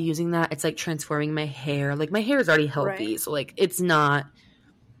just by using that, it's like transforming my hair. Like my hair is already healthy. Right. So like, it's not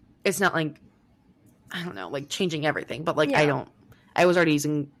like, I don't know, like changing everything, but like, I was already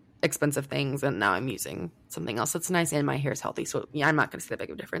using expensive things, and now I'm using something else that's nice, and my hair is healthy. So yeah, I'm not going to see that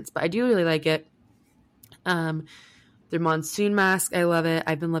big of a difference, but I do really like it. Their monsoon mask, I love it.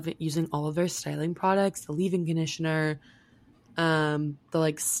 I've been using all of their styling products, the leave-in conditioner, the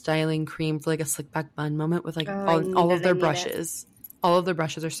like styling cream for like a slick back bun moment with like all of their brushes. All of their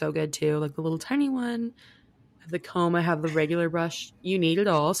brushes are so good too. Like the little tiny one, I have the comb, I have the regular brush. You need it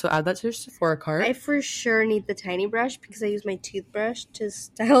all, so add that to your Sephora cart. I for sure need the tiny brush because I use my toothbrush to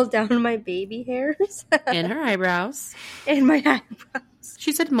style down my baby hairs. And her eyebrows. And my eyebrows.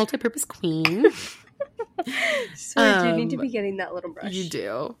 She said multi-purpose queen. So I do need to be getting that little brush. You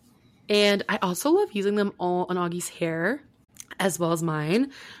do. And I also love using them all on Augie's hair as well as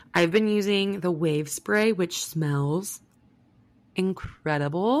mine. I've been using the Wave Spray, which smells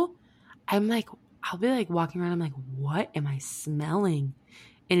incredible. I'll be like walking around, I'm like, what am I smelling?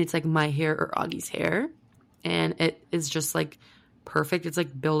 And it's like my hair or Augie's hair. And it is just like perfect. It's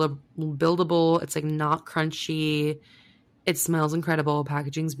like buildable. It's like not crunchy. It smells incredible.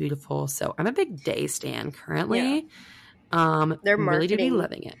 Packaging's beautiful. So I'm a big Day stan currently. Yeah. They're really do be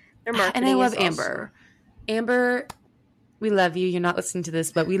loving it. And I love Amber. Amber, we love you. You're not listening to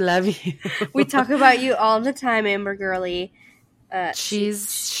this, but we love you. We talk about you all the time, Amber girly.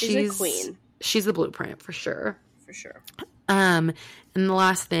 She's a queen. She's the blueprint for sure. For sure. And the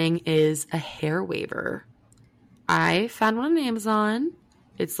last thing is a hair waver. I found one on Amazon.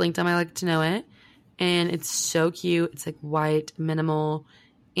 It's linked on my Like to Know It. And it's so cute. It's like white, minimal,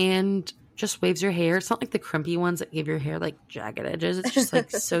 and just waves your hair. It's not like the crimpy ones that give your hair like jagged edges. It's just like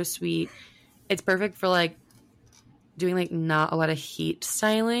so sweet. It's perfect for like doing like not a lot of heat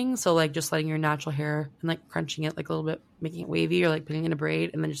styling. So like just letting your natural hair and like crunching it like a little bit, making it wavy, or like putting it in a braid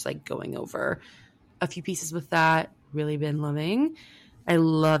and then just like going over a few pieces with that. Really been loving. I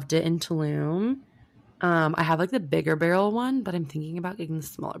loved it in Tulum. I have like the bigger barrel one, but I'm thinking about getting the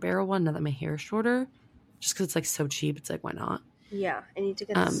smaller barrel one now that my hair is shorter. Just because it's like so cheap, it's like, why not? Yeah, I need to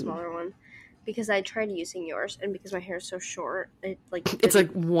get the smaller one because I tried using yours, and because my hair is so short, it like it's like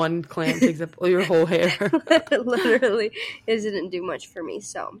one clamp takes up your whole hair. Literally, it didn't do much for me.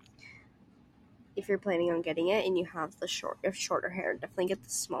 So, if you're planning on getting it and you have the shorter hair, definitely get the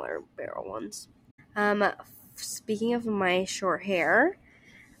smaller barrel ones. Speaking of my short hair,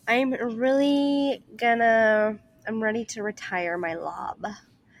 I'm ready to retire my lob.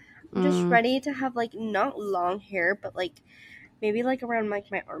 I'm just ready to have like not long hair, but like maybe like around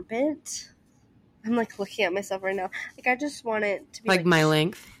like my armpit. I'm like looking at myself right now. Like I just want it to be like my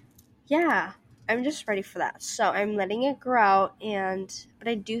length. Yeah, I'm just ready for that. So I'm letting it grow out, but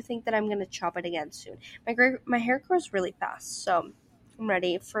I do think that I'm gonna chop it again soon. My hair grows really fast, so I'm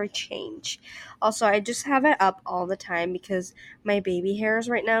ready for a change. Also, I just have it up all the time because my baby hairs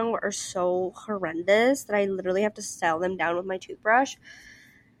right now are so horrendous that I literally have to style them down with my toothbrush.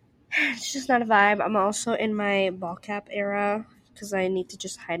 It's just not a vibe. I'm also in my ball cap era because I need to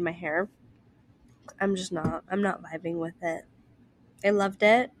just hide my hair. I'm not vibing with it. I loved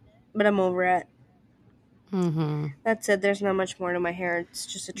it, but I'm over it. Mm-hmm. That's it. There's not much more to my hair. It's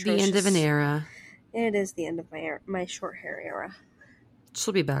just atrocious. The end of an era. It is the end of my short hair era.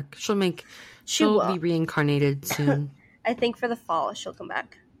 She'll be back. She'll be reincarnated soon. I think for the fall she'll come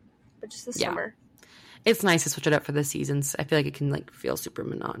back, but just the summer. It's nice to switch it up for the seasons. I feel like it can like feel super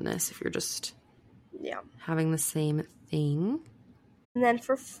monotonous if you're just having the same thing. And then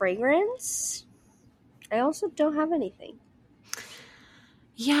for fragrance, I also don't have anything.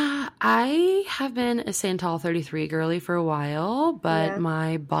 Yeah, I have been a Santal 33 girly for a while, but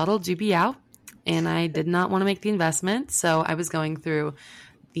my bottle do be out, and I did not want to make the investment, so I was going through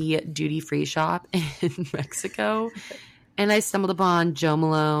the duty-free shop in Mexico, and I stumbled upon Jo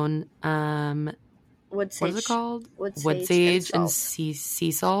Malone, Wood Sage. what is it called? Wood Sage and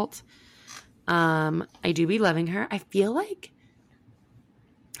sea salt. I do be loving her. I feel like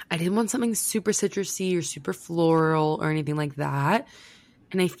I didn't want something super citrusy or super floral or anything like that.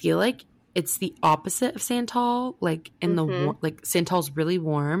 And I feel like it's the opposite of Santal. Like like Santal's really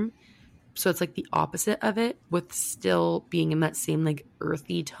warm. So it's like the opposite of it with still being in that same like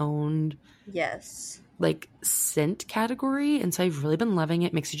earthy toned like scent category. And so I've really been loving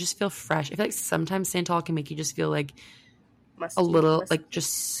it. Makes you just feel fresh. I feel like sometimes Santal can make you just feel like musty, like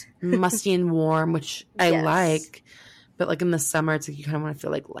just musty and warm, which I like. But like in the summer, it's like you kind of want to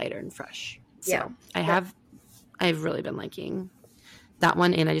feel like lighter and fresh. So I've really been liking that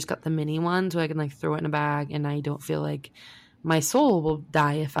one, and I just got the mini one so I can like throw it in a bag, and I don't feel like my soul will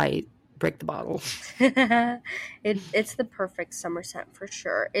die if I break the bottle. It's the perfect summer scent for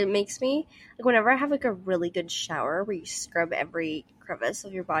sure. It makes me like whenever I have like a really good shower where you scrub every crevice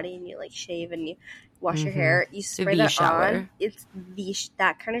of your body and you like shave and you wash your hair, you spray that on. It's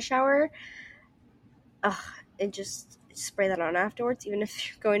that kind of shower. It just spray that on afterwards, even if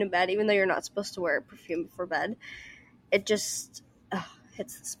you're going to bed, even though you're not supposed to wear perfume before bed. It just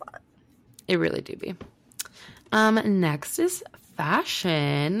hits the spot. It really do be. Next is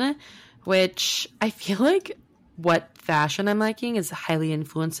fashion, which I feel like what fashion I'm liking is highly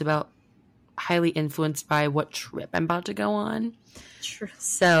influenced by what trip I'm about to go on. True.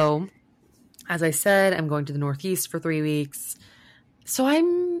 So, as I said, I'm going to the Northeast for 3 weeks. So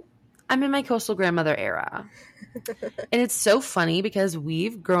I'm in my coastal grandmother era. And it's so funny because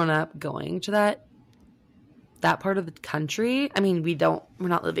we've grown up going to that part of the country. I mean, we're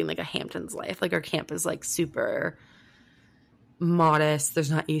not living like a Hamptons life. Like our camp is like super modest. There's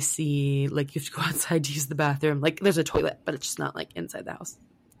not AC. Like you have to go outside to use the bathroom. Like there's a toilet, but it's just not like inside the house.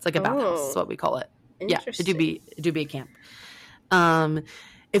 It's like a bathhouse is what we call it. Yeah, it do be a camp.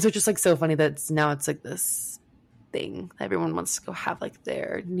 It's just like so funny that now it's like this thing that everyone wants to go have like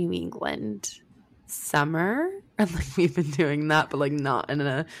their New England summer, and like we've been doing that, but like not in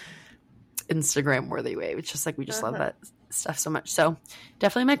a Instagram worthy way. It's just like we just love that stuff so much. So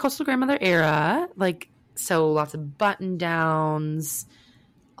definitely my coastal grandmother era. Like so lots of button downs,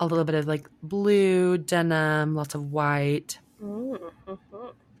 a little bit of like blue denim, lots of white.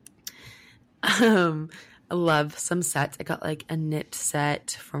 I love some sets. I got like a knit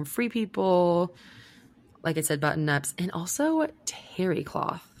set from Free People. Like I said, button ups, and also terry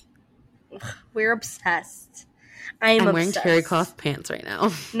cloth. We're obsessed. I'm wearing terry cloth pants right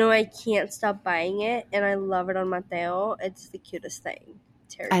now. No, I can't stop buying it, and I love it on Mateo. It's the cutest thing.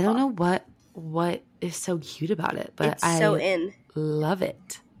 Terry cloth. I don't know what is so cute about it, but it's so in. Love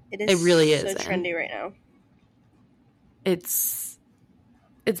it. It really is so trendy right now.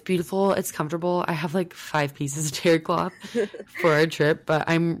 It's beautiful. It's comfortable. I have like 5 pieces of terry cloth for our trip, but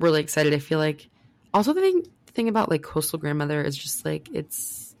I'm really excited. I feel like also the thing about like Coastal Grandmother is just like it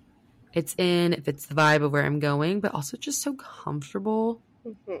fits the vibe of where I'm going, but also just so comfortable.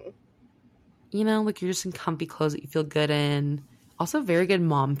 Mm-hmm. You know, like you're just in comfy clothes that you feel good in. Also very good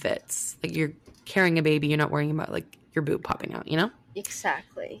mom fits. Like you're carrying a baby, you're not worrying about like your boob popping out, you know?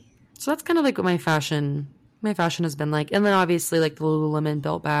 Exactly. So that's kind of like what my fashion has been like. And then obviously like the Lululemon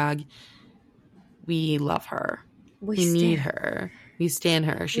belt bag. We love her. We need her. We stand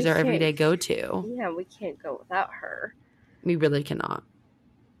her. She's our everyday go-to. Yeah, we can't go without her. We really cannot.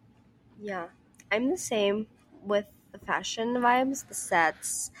 Yeah. I'm the same with the fashion vibes, the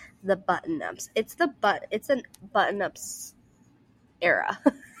sets, the button-ups. It's a button-ups era.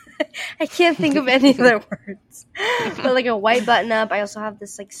 I can't think of any other words. But like a white button-up. I also have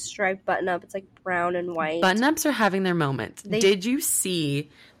this like striped button-up. It's like brown and white. Button-ups are having their moment. Did you see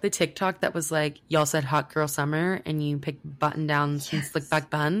the TikTok that was like, y'all said hot girl summer and you picked button-downs and slick back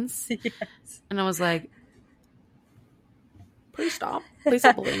buns? Yes. And I was like, please stop. Please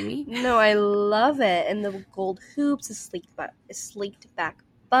don't blame me. No, I love it. And the gold hoops, a sleeked back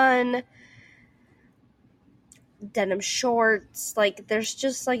bun, denim shorts. Like, there's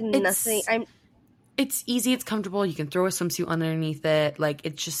just like nothing. It's easy. It's comfortable. You can throw a swimsuit underneath it. Like,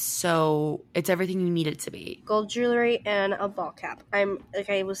 it's just it's everything you need it to be. Gold jewelry and a ball cap. Like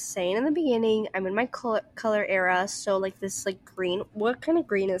I was saying in the beginning, I'm in my color era. So like this like green. What kind of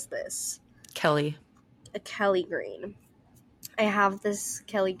green is this? Kelly. A Kelly green. I have this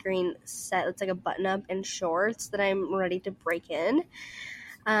Kelly green set. It's like a button up and shorts that I'm ready to break in.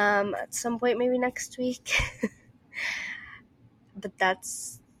 At some point, maybe next week. But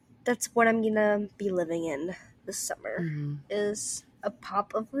that's what I'm gonna be living in this summer. Mm-hmm. Is a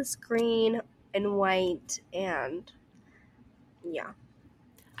pop of this green and white, and yeah.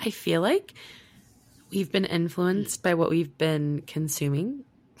 I feel like we've been influenced by what we've been consuming.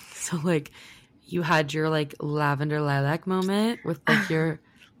 So like, you had your like lavender lilac moment with like your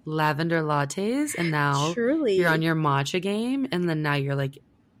lavender lattes, and now you're on your matcha game, and then now you're like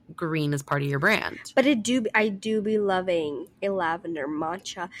green is part of your brand. But I do be loving a lavender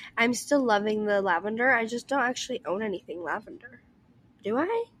matcha. I'm still loving the lavender. I just don't actually own anything lavender. Do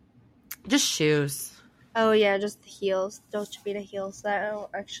I? Just shoes. Oh yeah, just the heels. Dolce Vita heels that I don't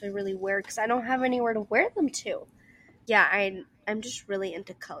actually really wear because I don't have anywhere to wear them to. Yeah, I'm just really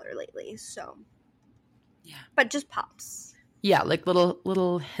into color lately, so yeah. But just pops. Yeah, like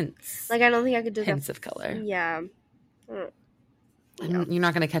little hints. Like I don't think I could do hints of color. Yeah. No. You're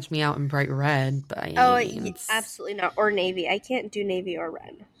not going to catch me out in bright red, but absolutely not. Or navy. I can't do navy or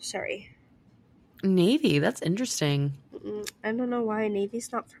red. Sorry. Navy, that's interesting. I don't know why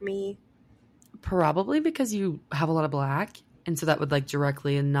navy's not for me. Probably because you have a lot of black, and so that would like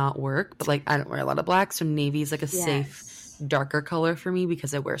directly not work. But like I don't wear a lot of black, so navy is like a safe, darker color for me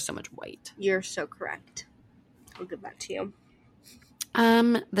because I wear so much white. You're so correct. I'll give that to you.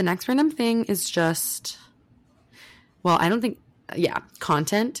 The next random thing is just, well, I don't think. Yeah,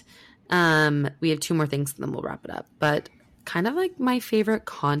 content. We have 2 more things and then we'll wrap it up. But kind of like my favorite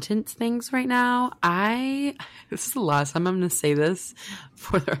content things right now. This is the last time I'm going to say this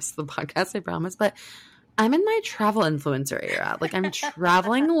for the rest of the podcast, I promise. But I'm in my travel influencer era. Like I'm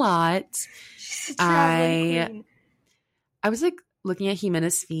traveling a lot. She's a traveling queen. I was like looking at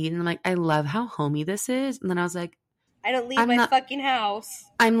Jimena's feed and I'm like, I love how homey this is. And then I was like, I don't leave my fucking house.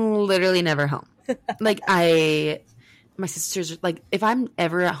 I'm literally never home. Like my sisters are like, if I'm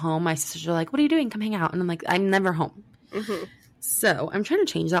ever at home, my sisters are like, what are you doing? Come hang out. And I'm like, I'm never home. Mm-hmm. So I'm trying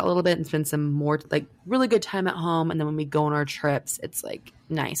to change that a little bit and spend some more like really good time at home. And then when we go on our trips, it's like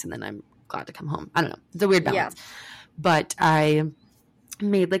nice. And then I'm glad to come home. I don't know. It's a weird balance. Yeah. But I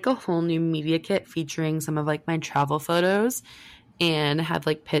made like a whole new media kit featuring some of like my travel photos and have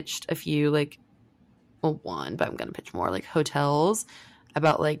like pitched a few like, well, one, but I'm going to pitch more like hotels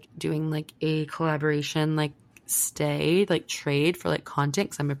about like doing like a collaboration, like trade for like content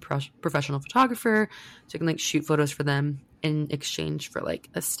because I'm a professional photographer, so I can like shoot photos for them in exchange for like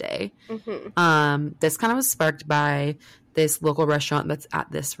a stay. Mm-hmm. This kind of was sparked by this local restaurant that's at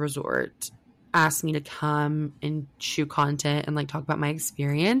this resort asked me to come and shoot content and like talk about my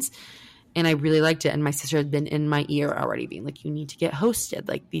experience, and I really liked it. And my sister had been in my ear already being like, you need to get hosted,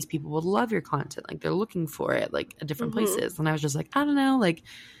 like these people would love your content, like they're looking for it like at different places. And I was just like, I don't know, like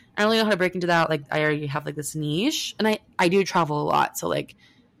I don't really know how to break into that. Like I already have like this niche, and I do travel a lot. So like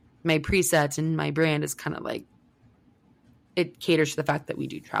my presets and my brand is kind of like, it caters to the fact that we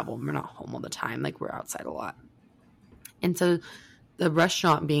do travel and we're not home all the time. Like we're outside a lot. And so the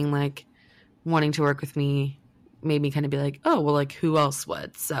restaurant being like wanting to work with me made me kind of be like, oh, well, like who else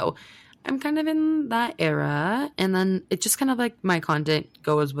would? So I'm kind of in that era. And then it just kind of like my content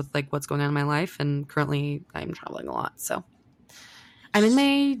goes with like what's going on in my life. And currently I'm traveling a lot. So I'm in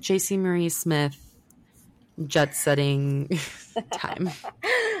my JC Marie Smith jet setting time.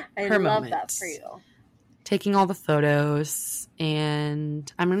 I love that for you. Taking all the photos, and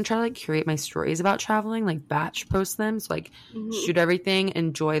I'm going to try to like curate my stories about traveling, like batch post them. So like shoot everything,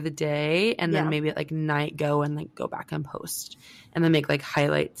 enjoy the day, and then maybe at like night go and like go back and post, and then make like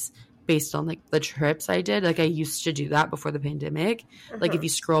highlights based on like the trips I did. Like I used to do that before the pandemic. Like if you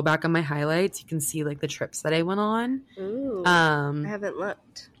scroll back on my highlights, you can see like the trips that I went on. Ooh, I haven't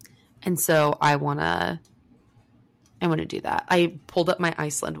looked. And so I want to do that. I pulled up my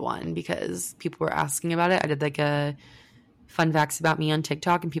Iceland one because people were asking about it. I did like a fun facts about me on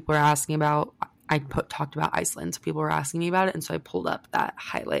TikTok, and people were asking about, talked about Iceland. So people were asking me about it. And so I pulled up that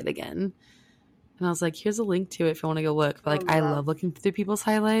highlight again. And I was like, here's a link to it if you want to go look. But like, I love looking through people's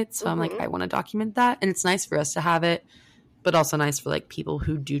highlights. So I'm like, I want to document that. And it's nice for us to have it, but also nice for like people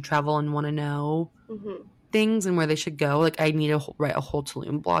who do travel and want to know things and where they should go. Like I need to write a whole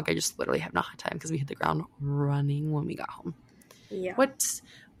Tulum blog. I just literally have not had time because we hit the ground running when we got home. Yeah.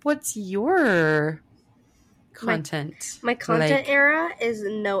 What's your content? My content era is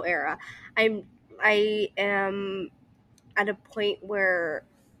no era. I am at a point where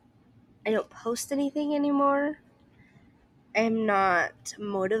I don't post anything anymore. I am not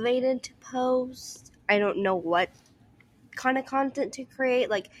motivated to post. I don't know what kind of content to create.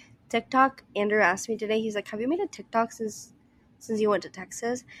 Like TikTok, Andrew asked me today, he's like, have you made a TikTok since you went to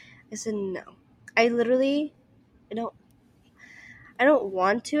Texas? I said no. I don't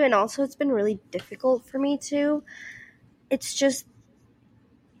want to, and also it's been really difficult for me to. It's just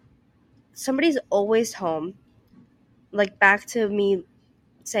somebody's always home. Like back to me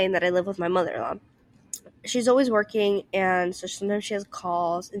saying that I live with my mother-in-law. She's always working, and so sometimes she has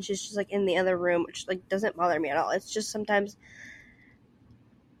calls, and she's just like in the other room, which like doesn't bother me at all. It's just sometimes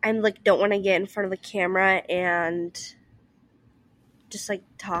I'm like don't want to get in front of the camera and just like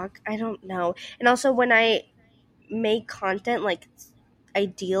talk. I don't know. And also when I make content, like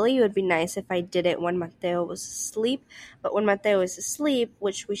ideally it would be nice if I did it when Mateo was asleep. But when Mateo is asleep,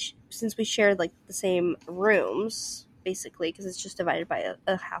 which since we shared like the same rooms basically because it's just divided by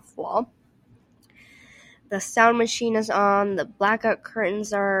a half wall, the sound machine is on, the blackout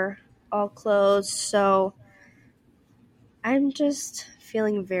curtains are all closed, so I'm just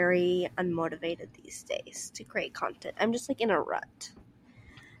feeling very unmotivated these days to create content. I'm just like in a rut.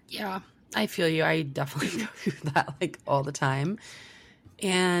 Yeah, I feel you. I definitely go through that like all the time.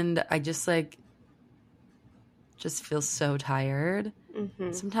 And I just feel so tired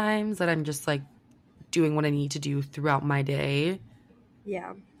sometimes that I'm just like doing what I need to do throughout my day.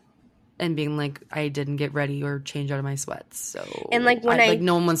 Yeah. And being like, I didn't get ready or change out of my sweats. So and like when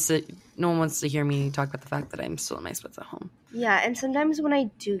no one wants to hear me talk about the fact that I'm still in my sweats at home. Yeah, and sometimes when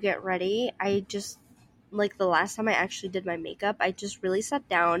I do get ready, I just like the last time I actually did my makeup, I just really sat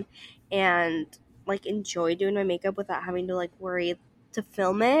down and like enjoy doing my makeup without having to like worry to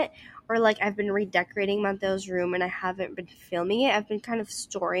film it. Or like I've been redecorating Mateo's room and I haven't been filming it. I've been kind of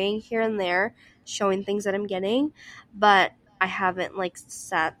storying here and there, showing things that I'm getting, but I haven't like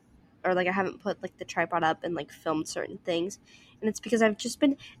sat or like I haven't put like the tripod up and like filmed certain things. And it's because I'm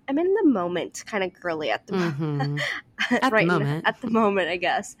in the moment kind of girly at the moment. At the moment, I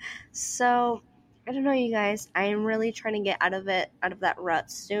guess. So I don't know, you guys. I am really trying to get out of that rut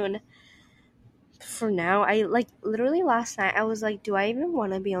soon. For now, I like literally last night I was like, do I even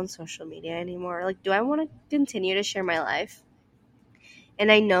want to be on social media anymore? Like, do I want to continue to share my life?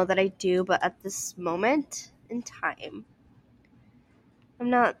 And I know that I do, but at this moment in time, I'm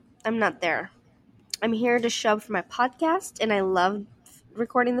not there. I'm here to show up for my podcast, and I love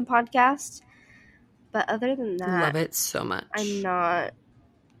recording the podcast. But other than that, love it so much. I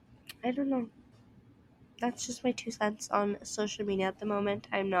don't know. That's just my 2 cents on social media at the moment.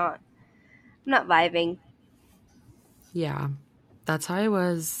 I'm not vibing. Yeah. That's how I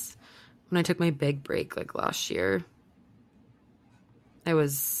was when I took my big break like last year. I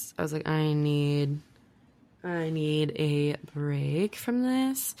was like, I need a break from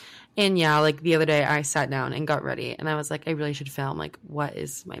this. And yeah, like the other day I sat down and got ready and I was like, I really should film like what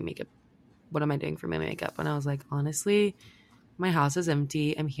is my makeup? What am I doing for my makeup? And I was like, honestly, my house is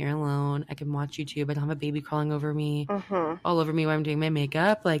empty. I'm here alone. I can watch YouTube. I don't have a baby crawling over me, all over me while I'm doing my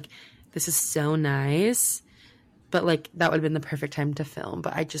makeup. Like, this is so nice. But like, that would have been the perfect time to film.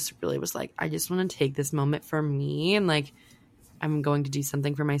 But I just really was like, I just want to take this moment for me. And like, I'm going to do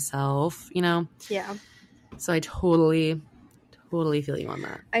something for myself, you know? Yeah. So I totally totally feel you on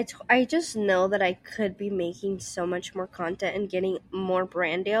that. I just know that I could be making so much more content and getting more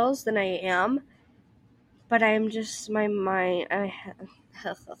brand deals than I am. But I'm just, my mind,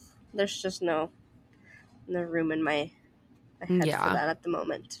 there's just no room in my head for that at the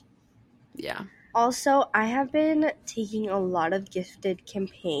moment. Yeah. Also, I have been taking a lot of gifted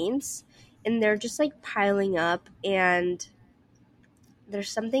campaigns, and they're just like piling up, and there's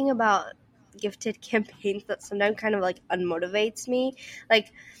something about gifted campaigns that sometimes kind of like unmotivates me.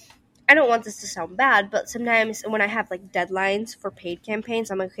 Like, I don't want this to sound bad, but sometimes when I have like deadlines for paid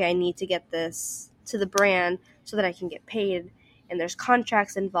campaigns, I'm like, okay, I need to get this to the brand so that I can get paid, and there's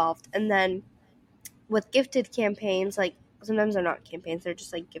contracts involved. And then with gifted campaigns, like sometimes they're not campaigns, they're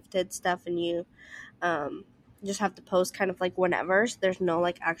just like gifted stuff, and you just have to post kind of like whenever, so there's no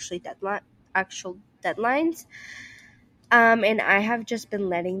like actual deadlines. And I have just been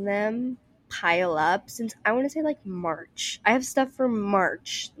letting them pile up since I want to say like March. I have stuff for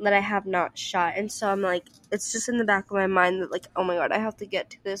March that I have not shot, and so I'm like, it's just in the back of my mind that like, oh my god, I have to get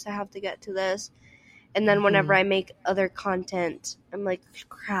to this, and then whenever I make other content, I'm like,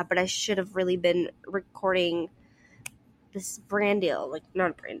 crap, but I should have really been recording this brand deal, like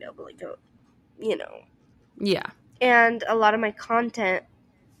not a brand deal, but like a, Yeah. And a lot of my content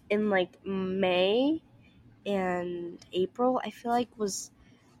in like May and April, I feel like was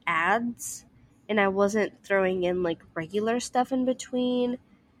ads, and I wasn't throwing in like regular stuff in between.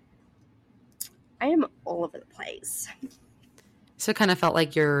 I am all over the place. So it kind of felt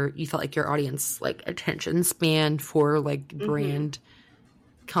like you felt like your audience like attention span for like brand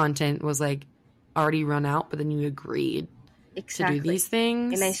content was like already run out, but then you agreed to do these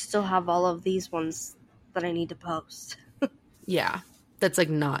things. And I still have all of these ones that I need to post. Yeah. That's like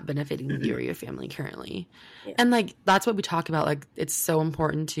not benefiting you or your family currently. Yeah. And like that's what we talk about. Like it's so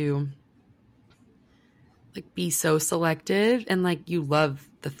important to like be so selective, and like you love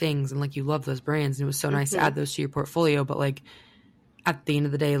the things and like you love those brands, and it was so nice to add those to your portfolio, but like at the end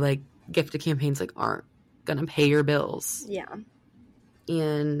of the day, like gifted campaigns like aren't gonna pay your bills. Yeah.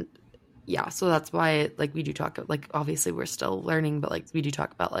 And yeah, so that's why like we do talk, like obviously we're still learning, but like we do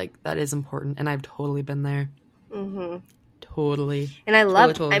talk about like that is important, and I've totally been there. Totally. And I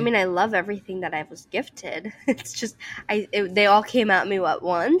love, I mean, I love everything that I was gifted. It's just, they all came at me at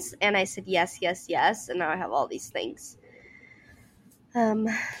once, and I said yes, yes, yes, and now I have all these things. Yeah.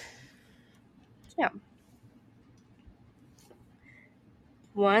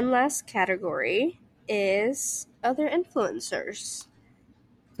 One last category is other influencers.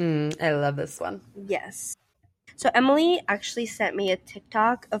 I love this one. Yes. So Emily actually sent me a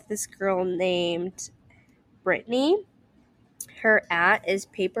TikTok of this girl named Brittany. Her @ is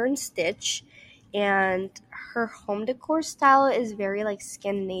Paper and Stitch, and her home decor style is very like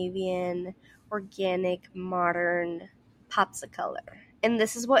Scandinavian, organic, modern, pops of color. And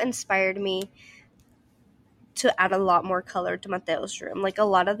this is what inspired me to add a lot more color to Mateo's room. Like a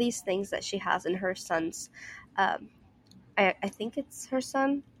lot of these things that she has in her son's, I think it's her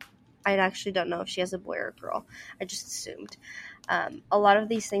son. I actually don't know if she has a boy or a girl. I just assumed. A lot of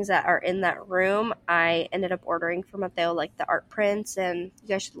these things that are in that room, I ended up ordering for Mateo, like the art prints, and you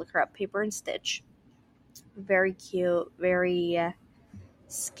guys should look her up, Paper and Stitch. Very cute, very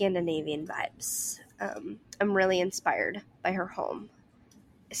Scandinavian vibes. I'm really inspired by her home.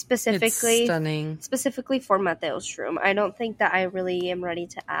 Specifically, it's stunning. Specifically for Mateo's room. I don't think that I really am ready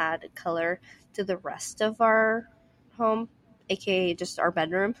to add color to the rest of our home, aka just our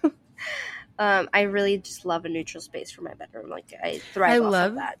bedroom. I really just love a neutral space for my bedroom. Like I thrive off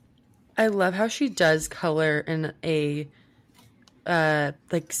of that. I love how she does color in a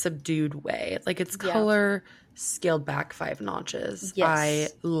like subdued way. Like it's color scaled back 5 notches. Yes. I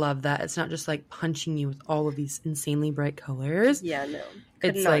love that. It's not just like punching you with all of these insanely bright colors. Yeah, no.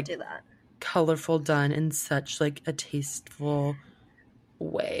 Could not like do that. Colorful, done in such like a tasteful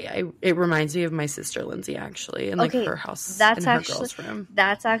way. It reminds me of my sister Lindsay, actually, and like her house. That's her actually girl's room.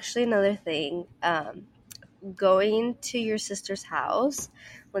 That's actually another thing. Going to your sister's house,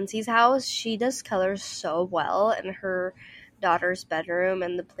 Lindsay's house, she does color so well, and her daughter's bedroom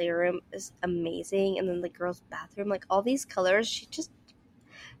and the playroom is amazing, and then the girl's bathroom, like all these colors,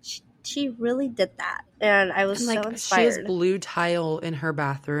 she really did that, and I was so inspired. She has blue tile in her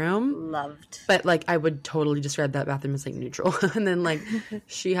bathroom. Loved. But like I would totally describe that bathroom as like neutral. And then like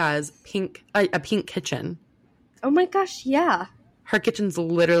she has a pink kitchen. Oh my gosh, yeah. Her kitchen's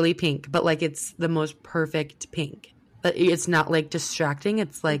literally pink, but like it's the most perfect pink. It's not like distracting,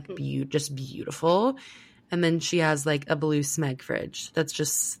 it's like just beautiful. And then she has like a blue Smeg fridge. That's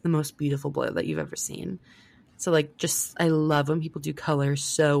just the most beautiful blue that you've ever seen. So like just I love when people do color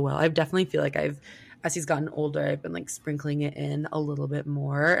so well. I definitely feel like I've as he's gotten older, I've been like sprinkling it in a little bit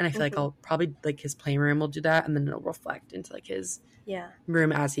more. And I feel like Mhm. I'll probably like his playroom will do that. And then it'll reflect into like his Yeah.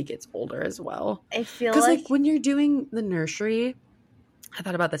 room as he gets older as well. I feel Because like like when you're doing the nursery, I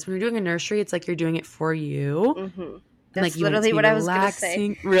thought about this. When you're doing a nursery, it's like you're doing it for you. mhm. And like That's you want it to literally be what I was gonna say.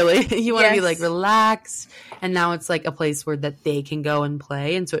 relaxing. Really? You want to be like Yes. relaxed. And now it's like a place where that they can go and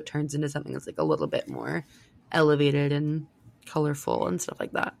play. And so it turns into something that's like a little bit more elevated and colorful and stuff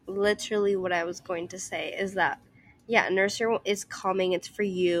like that. Literally what I was going to say is that, yeah, nursery is calming. It's for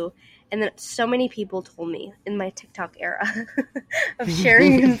you. And then so many people told me in my TikTok era of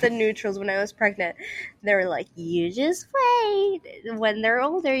sharing the neutrals when I was pregnant, they were like, you just wait. When they're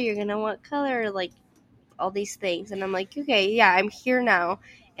older, you're going to want color, like all these things. And I'm like, okay, yeah, I'm here now.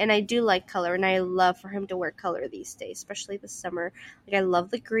 And I do like color. And I love for him to wear color these days, especially this summer. Like, I love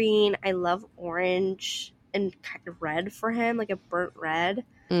the green. I love orange and kind of red for him, like a burnt red.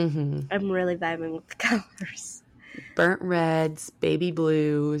 Mm-hmm. I'm really vibing with the colors. Burnt reds, baby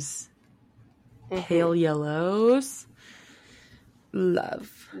blues, Mhm. pale yellows.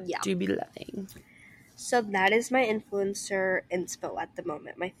 Love. Yeah. Do be loving. So that is my influencer inspo at the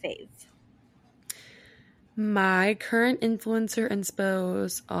moment, my fave. My current influencer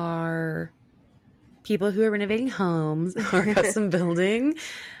inspos are people who are renovating homes or custom building.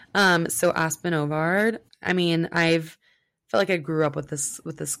 So Aspen Ovard. I mean, I've felt like I grew up with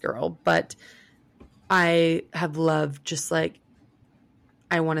this girl, but I have loved just like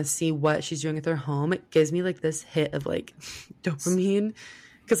I want to see what she's doing with her home. It gives me like this hit of like dopamine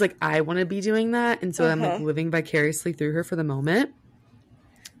because like I want to be doing that, and so I'm like living vicariously through her for the moment.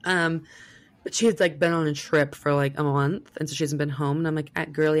 But she had like been on a trip for like a month, and so she hasn't been home. And I'm like,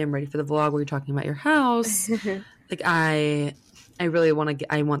 girlie, I'm ready for the vlog where you're talking about your house. Like I really want to get.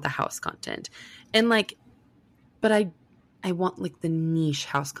 I want the house content, and like, but I want like the niche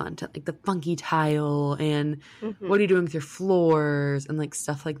house content, like the funky tile and what are you doing with your floors and like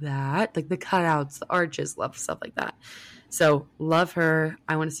stuff like that, like the cutouts, the arches, love stuff like that. So love her.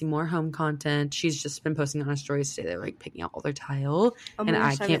 I want to see more home content. She's just been posting on her stories today. They're like picking out all their tile, and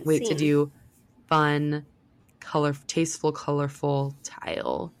I can't wait to do fun, tasteful, colorful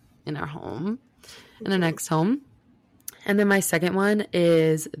tile in our home, in our next home. And then my second one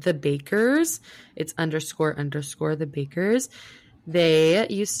is The Bakers. It's __ The Bakers. They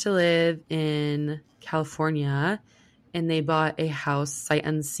used to live in California, and they bought a house sight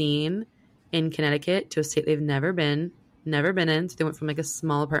unseen in Connecticut to a state they've never been in. So they went from like a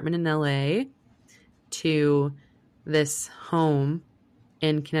small apartment in LA to this home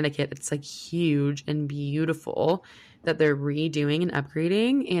in Connecticut. It's like huge and beautiful that they're redoing and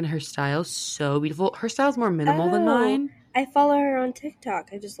upgrading, and her style's so beautiful. Her style's more minimal than mine. I follow her on TikTok.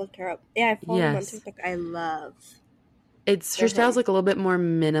 I just looked her up. Yeah, I follow her on TikTok. I love. Her style's like a little bit more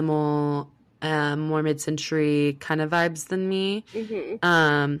minimal, more mid-century kind of vibes than me. Mm-hmm.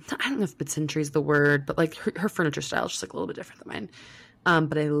 I don't know if mid-century is the word, but like her furniture style is just like a little bit different than mine.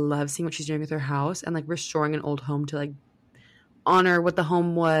 But I love seeing what she's doing with her house and like restoring an old home to like honor what the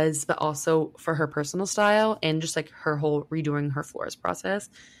home was, but also for her personal style and just like her whole redoing her floors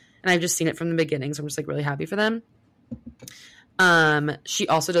process. And I've just seen it from the beginning, so I'm just like really happy for them. She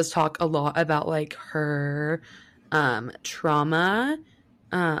also does talk a lot about like her trauma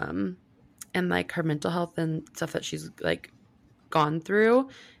and like her mental health and stuff that she's like gone through.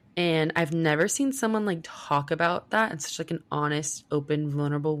 And I've never seen someone like talk about that in such like an honest, open,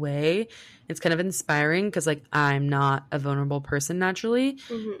 vulnerable way. It's kind of inspiring because like I'm not a vulnerable person naturally.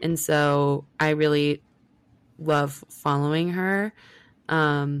 Mm-hmm. And so I really love following her.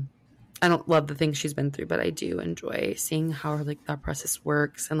 I don't love the things she's been through, but I do enjoy seeing how her like that process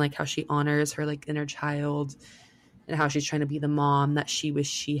works and like how she honors her like inner child and how she's trying to be the mom that she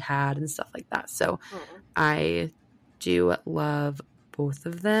wished she had and stuff like that. So I do love both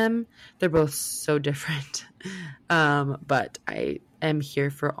of them. They're both so different. But I am here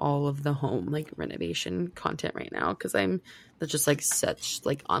for all of the home like renovation content right now because that's just like such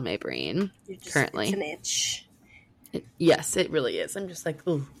like on my brain currently. It's an itch. Yes, it really is. I'm just like,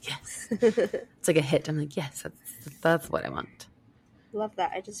 oh, yes. It's like a hit. I'm like, yes, that's what I want. Love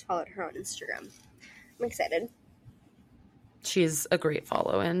that. I just followed her on Instagram. I'm excited. She's a great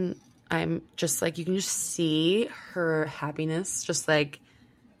follow, and I'm just like, you can just see her happiness. Just like,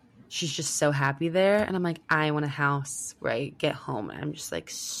 she's just so happy there. And I'm like, I want a house where I get home. And I'm just like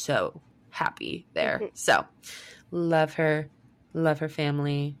so happy there. Mm-hmm. So, love her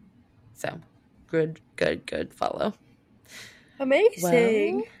family. So, good follow.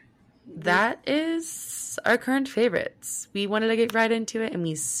 Amazing. Well, that is our current favorites. We wanted to get right into it, and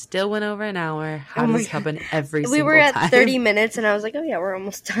we still went over an hour. How does this happen every single time? We were at 30 minutes, and I was like, oh, yeah, we're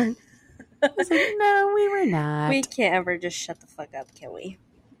almost done. I was like, no, we were not. We can't ever just shut the fuck up, can we?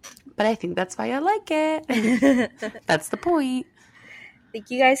 But I think that's why I like it. That's the point. Thank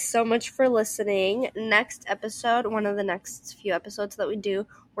you guys so much for listening. Next episode, one of the next few episodes that we do,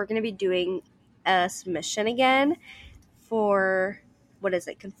 we're going to be doing a submission again for, what is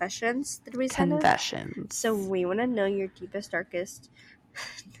it, confessions? Did we send Confessions. So we want to know your deepest, darkest.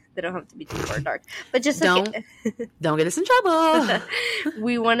 They don't have to be deep or dark, but just don't get us in trouble.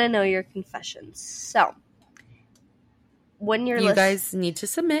 We want to know your confessions. So when you guys need to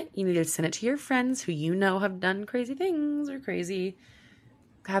submit, you need to send it to your friends who you know have done crazy things or crazy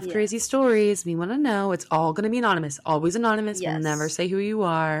stories. We want to know. It's all going to be anonymous. Always anonymous. Yes. We'll never say who you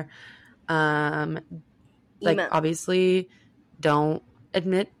are. Obviously, don't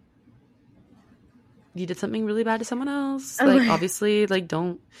admit you did something really bad to someone else. Obviously,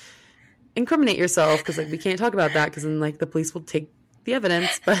 don't incriminate yourself because, we can't talk about that because then, the police will take the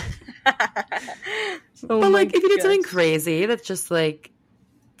evidence. But, if you did something crazy that's just,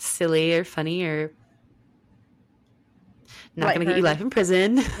 silly or funny or not going to get you life in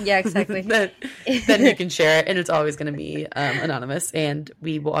prison. Yeah, exactly. then you can share it, and it's always going to be anonymous, and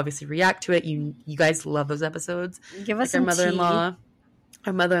we will obviously react to it. You guys love those episodes. Give us some mother-in-law.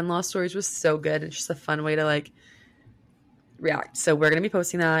 Our mother-in-law stories was so good. It's just a fun way to react. So we're going to be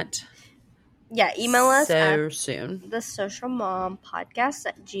posting that. Yeah, email us so soon.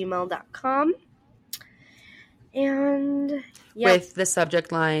 thesocialmompodcast@gmail.com. And with the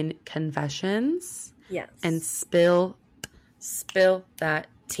subject line confessions. Yes. And spill that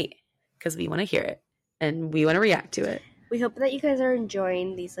tea because we want to hear it and we want to react to it. We hope that you guys are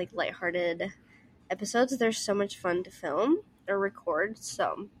enjoying these lighthearted episodes. They're so much fun to film or record.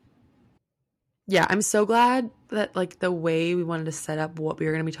 So yeah, I'm so glad that the way we wanted to set up what we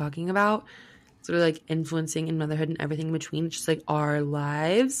were going to be talking about, sort of influencing and motherhood and everything in between, just our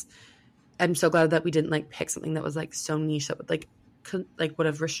lives. I'm so glad that we didn't pick something that was so niche that would would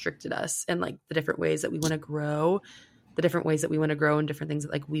have restricted us and the different ways that we want to grow, the different ways that we want to grow and different things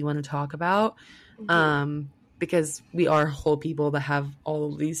that we want to talk about. Mm-hmm. Because we are whole people that have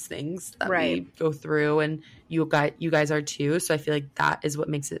all of these things that we go through, and you guys are too. So I feel that is what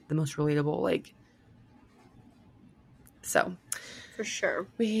makes it the most relatable. So for sure,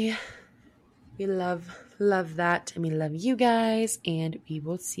 we love that, and we love you guys, and we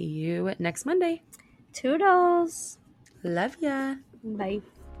will see you next Monday. Toodles. Love ya. Bye.